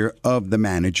tenure of the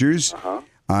managers.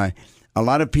 A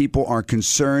lot of people are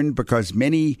concerned because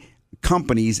many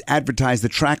companies advertise the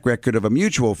track record of a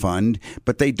mutual fund,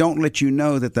 but they don't let you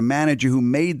know that the manager who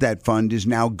made that fund is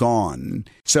now gone.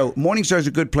 So Morningstar is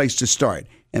a good place to start.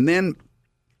 And then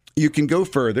you can go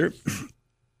further.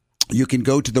 You can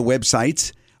go to the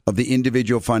websites of the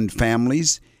individual fund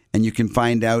families, and you can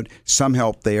find out some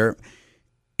help there.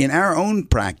 In our own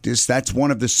practice, that's one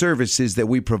of the services that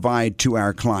we provide to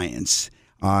our clients.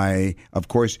 Of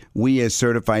course, we as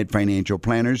certified financial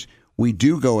planners, we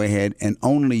do go ahead and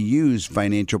only use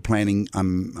financial planning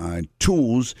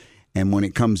tools. And when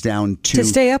it comes down to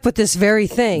stay up with this very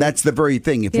thing. That's the very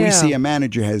thing. If we see a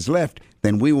manager has left,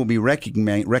 then we will be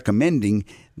recommending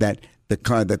that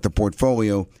the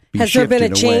portfolio be Has there been a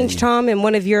shifted change, away. Tom, in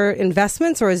one of your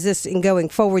investments, or is this in going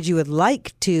forward you would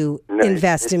like to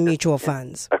invest in mutual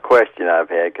funds? A question I've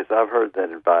had, because I've heard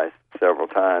that advice several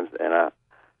times, and I've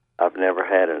never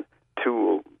had a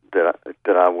tool that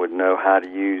I would know how to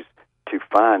use to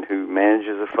find who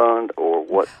manages a fund or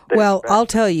what. Well, I'll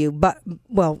tell you,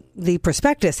 the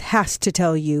prospectus has to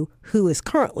tell you who is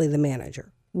currently the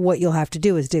manager. What you'll have to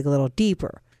do is dig a little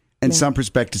deeper. And some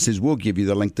prospectuses will give you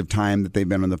the length of time that they've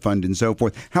been on the fund and so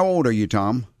forth. How old are you,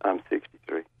 Tom? I'm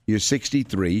 63. You're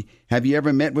 63. Have you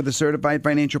ever met with a certified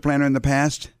financial planner in the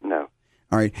past? No.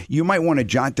 All right. You might want to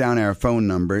jot down our phone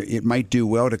number. It might do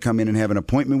well to come in and have an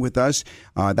appointment with us.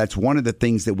 That's one of the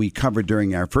things that we cover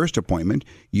during our first appointment.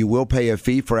 You will pay a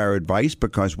fee for our advice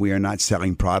because we are not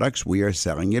selling products. We are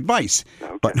selling advice.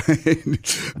 Okay.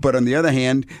 But on the other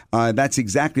hand, that's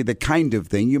exactly the kind of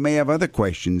thing. You may have other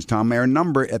questions, Tom. Our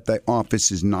number at the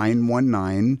office is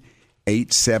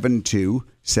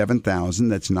 919-872-7000.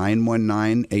 That's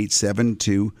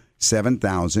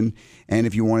 919-872-7000. And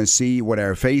if you want to see what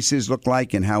our faces look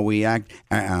like and how we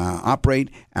operate,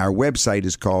 our website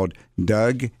is called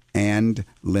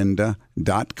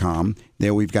DougAndLinda.com.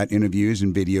 There we've got interviews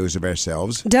and videos of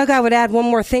ourselves. Doug, I would add one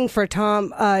more thing for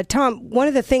Tom. Tom, one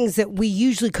of the things that we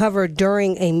usually cover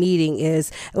during a meeting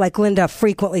is, like Linda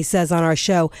frequently says on our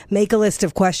show, make a list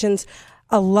of questions.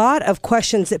 A lot of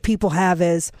questions that people have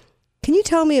is, can you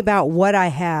tell me about what I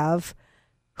have,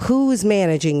 who's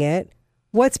managing it,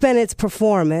 what's been its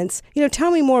performance?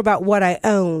 Tell me more about what I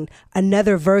own.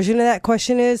 Another version of that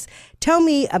question is, tell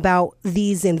me about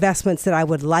these investments that I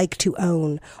would like to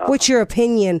own. What's your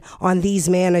opinion on these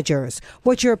managers?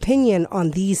 What's your opinion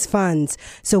on these funds?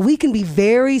 So we can be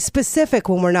very specific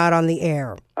when we're not on the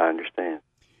air. I understand.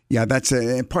 Yeah, that's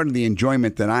a part of the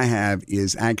enjoyment that I have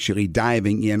is actually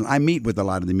diving in. I meet with a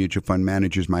lot of the mutual fund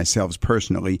managers myself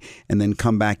personally and then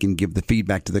come back and give the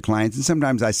feedback to the clients. And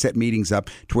sometimes I set meetings up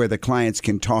to where the clients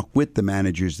can talk with the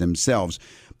managers themselves.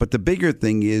 But the bigger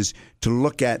thing is to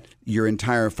look at your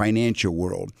entire financial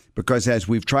world, because as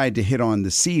we've tried to hit on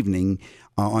this evening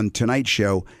on tonight's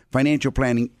show, financial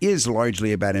planning is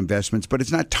largely about investments, but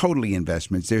it's not totally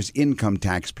investments. There's income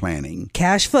tax planning.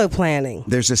 Cash flow planning.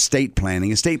 There's estate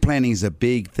planning. Estate planning is a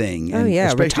big thing. Oh,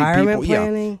 yeah. Retirement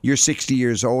planning. Yeah, you're 60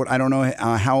 years old. I don't know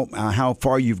how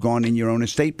far you've gone in your own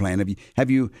estate plan. Have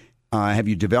you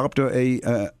developed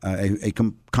a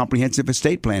comprehensive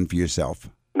estate plan for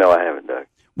yourself? No, I haven't, Doug.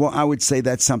 Well, I would say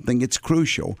that's something that's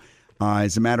crucial.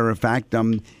 As a matter of fact,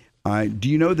 do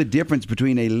you know the difference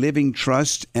between a living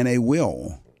trust and a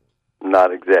will?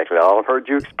 Not exactly. I've heard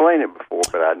you explain it before,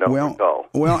 but I don't recall.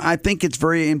 Well, I think it's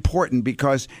very important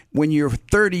because when you're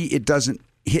 30, it doesn't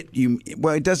hit you.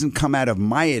 Well, it doesn't come out of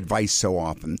my advice so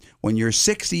often. When you're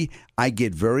 60, I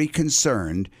get very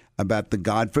concerned about the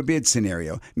God forbid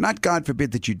scenario. Not God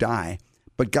forbid that you die,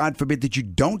 but God forbid that you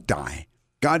don't die.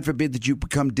 God forbid that you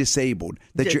become disabled,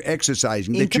 that you're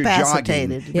exercising, that you're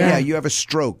jogging. Yeah, you have a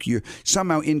stroke. You're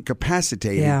somehow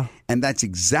incapacitated. Yeah. And that's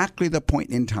exactly the point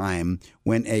in time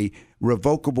when a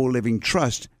revocable living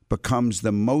trust becomes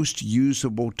the most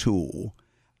usable tool.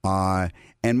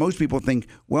 And most people think,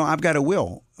 well, I've got a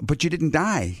will, but you didn't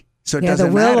die. So it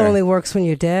doesn't matter. The will only works when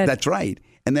you're dead. That's right.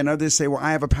 And then others say, well,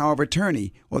 I have a power of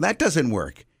attorney. Well, that doesn't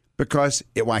work because,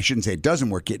 I shouldn't say it doesn't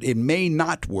work. It may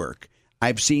not work.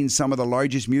 I've seen some of the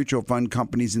largest mutual fund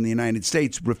companies in the United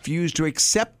States refuse to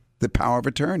accept the power of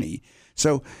attorney.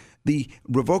 So the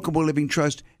revocable living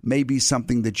trust may be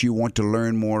something that you want to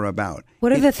learn more about.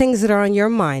 What are the things that are on your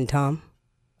mind, Tom,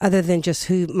 other than just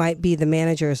who might be the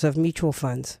managers of mutual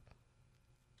funds?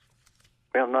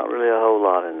 Well, not really a whole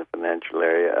lot in the financial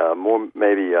area. More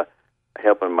maybe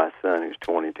helping my son, who's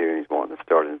 22, and he's wanting to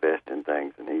start investing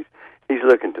things, and he's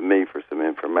looking to me for some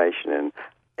information. And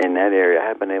in that area, I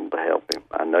haven't been able to help him.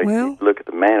 I know you look at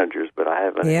the managers, but I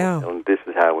haven't. Yeah. And this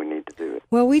is how we need to do it.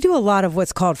 Well, we do a lot of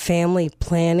what's called family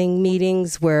planning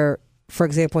meetings where, for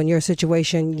example, in your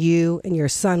situation, you and your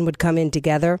son would come in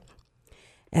together,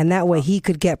 and that way he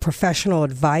could get professional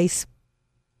advice,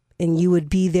 and you would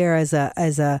be there as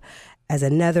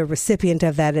another recipient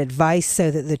of that advice so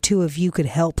that the two of you could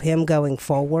help him going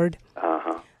forward.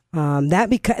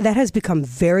 That has become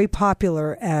very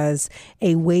popular as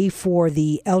a way for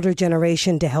the elder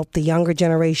generation to help the younger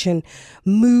generation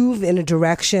move in a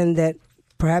direction that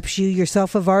perhaps you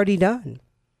yourself have already done.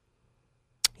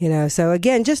 So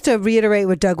again, just to reiterate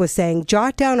what Doug was saying,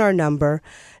 jot down our number,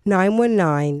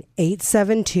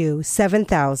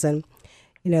 919-872-7000.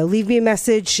 Leave me a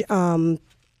message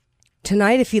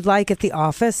tonight if you'd like at the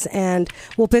office, and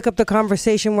we'll pick up the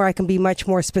conversation where I can be much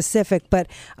more specific. But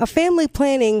a family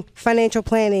planning, financial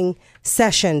planning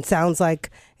session sounds like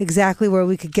exactly where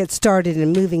we could get started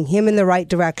in moving him in the right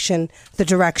direction, the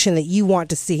direction that you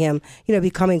want to see him,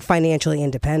 becoming financially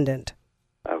independent.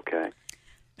 Okay.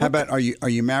 How about, are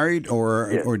you married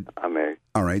or? Yes, or I'm married.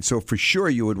 All right. So for sure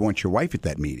you would want your wife at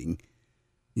that meeting.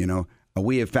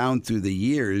 We have found through the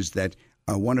years that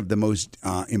one of the most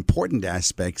important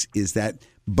aspects is that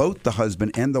both the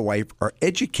husband and the wife are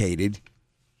educated,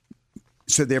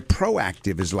 so they're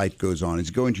proactive as life goes on. As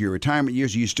you go into your retirement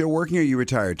years, are you still working or are you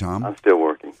retired, Tom? I'm still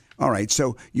working. All right,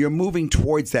 so you're moving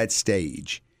towards that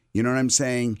stage. You know what I'm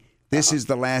saying? This is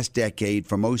the last decade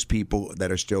for most people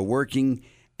that are still working,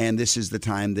 and this is the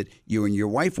time that you and your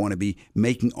wife want to be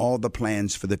making all the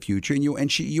plans for the future,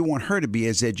 and you want her to be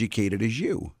as educated as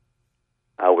you.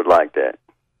 I would like that.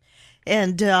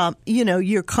 And,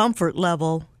 your comfort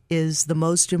level is the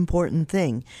most important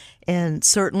thing. And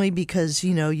certainly because,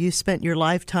 you spent your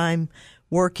lifetime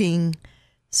working,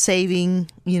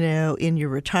 saving, in your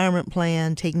retirement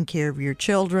plan, taking care of your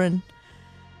children.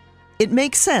 It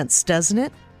makes sense, doesn't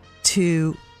it,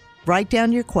 to write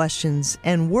down your questions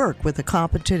and work with a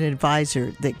competent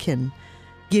advisor that can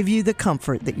give you the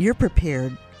comfort that you're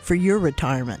prepared for your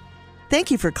retirement. Thank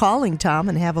you for calling, Tom,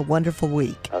 and have a wonderful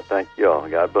week. Thank you all.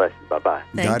 God bless you. Bye-bye.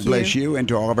 God bless you. And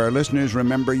to all of our listeners,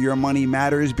 remember your money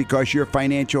matters because your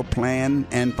financial plan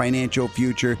and financial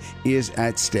future is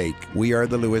at stake. We are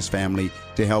the Lewis family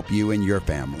to help you and your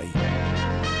family.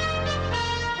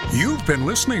 You've been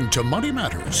listening to Money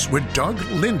Matters with Doug,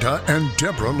 Linda, and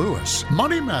Deborah Lewis.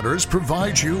 Money Matters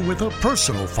provides you with a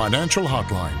personal financial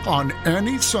hotline on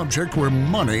any subject where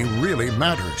money really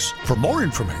matters. For more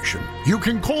information, you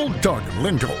can call Doug,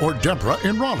 Linda, or Deborah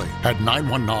in Raleigh at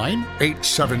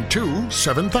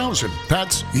 919-872-7000.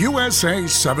 That's USA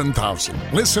 7000.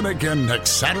 Listen again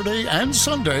next Saturday and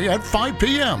Sunday at 5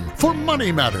 p.m. for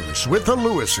Money Matters with the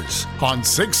Lewises on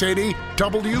 680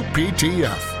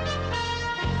 WPTF.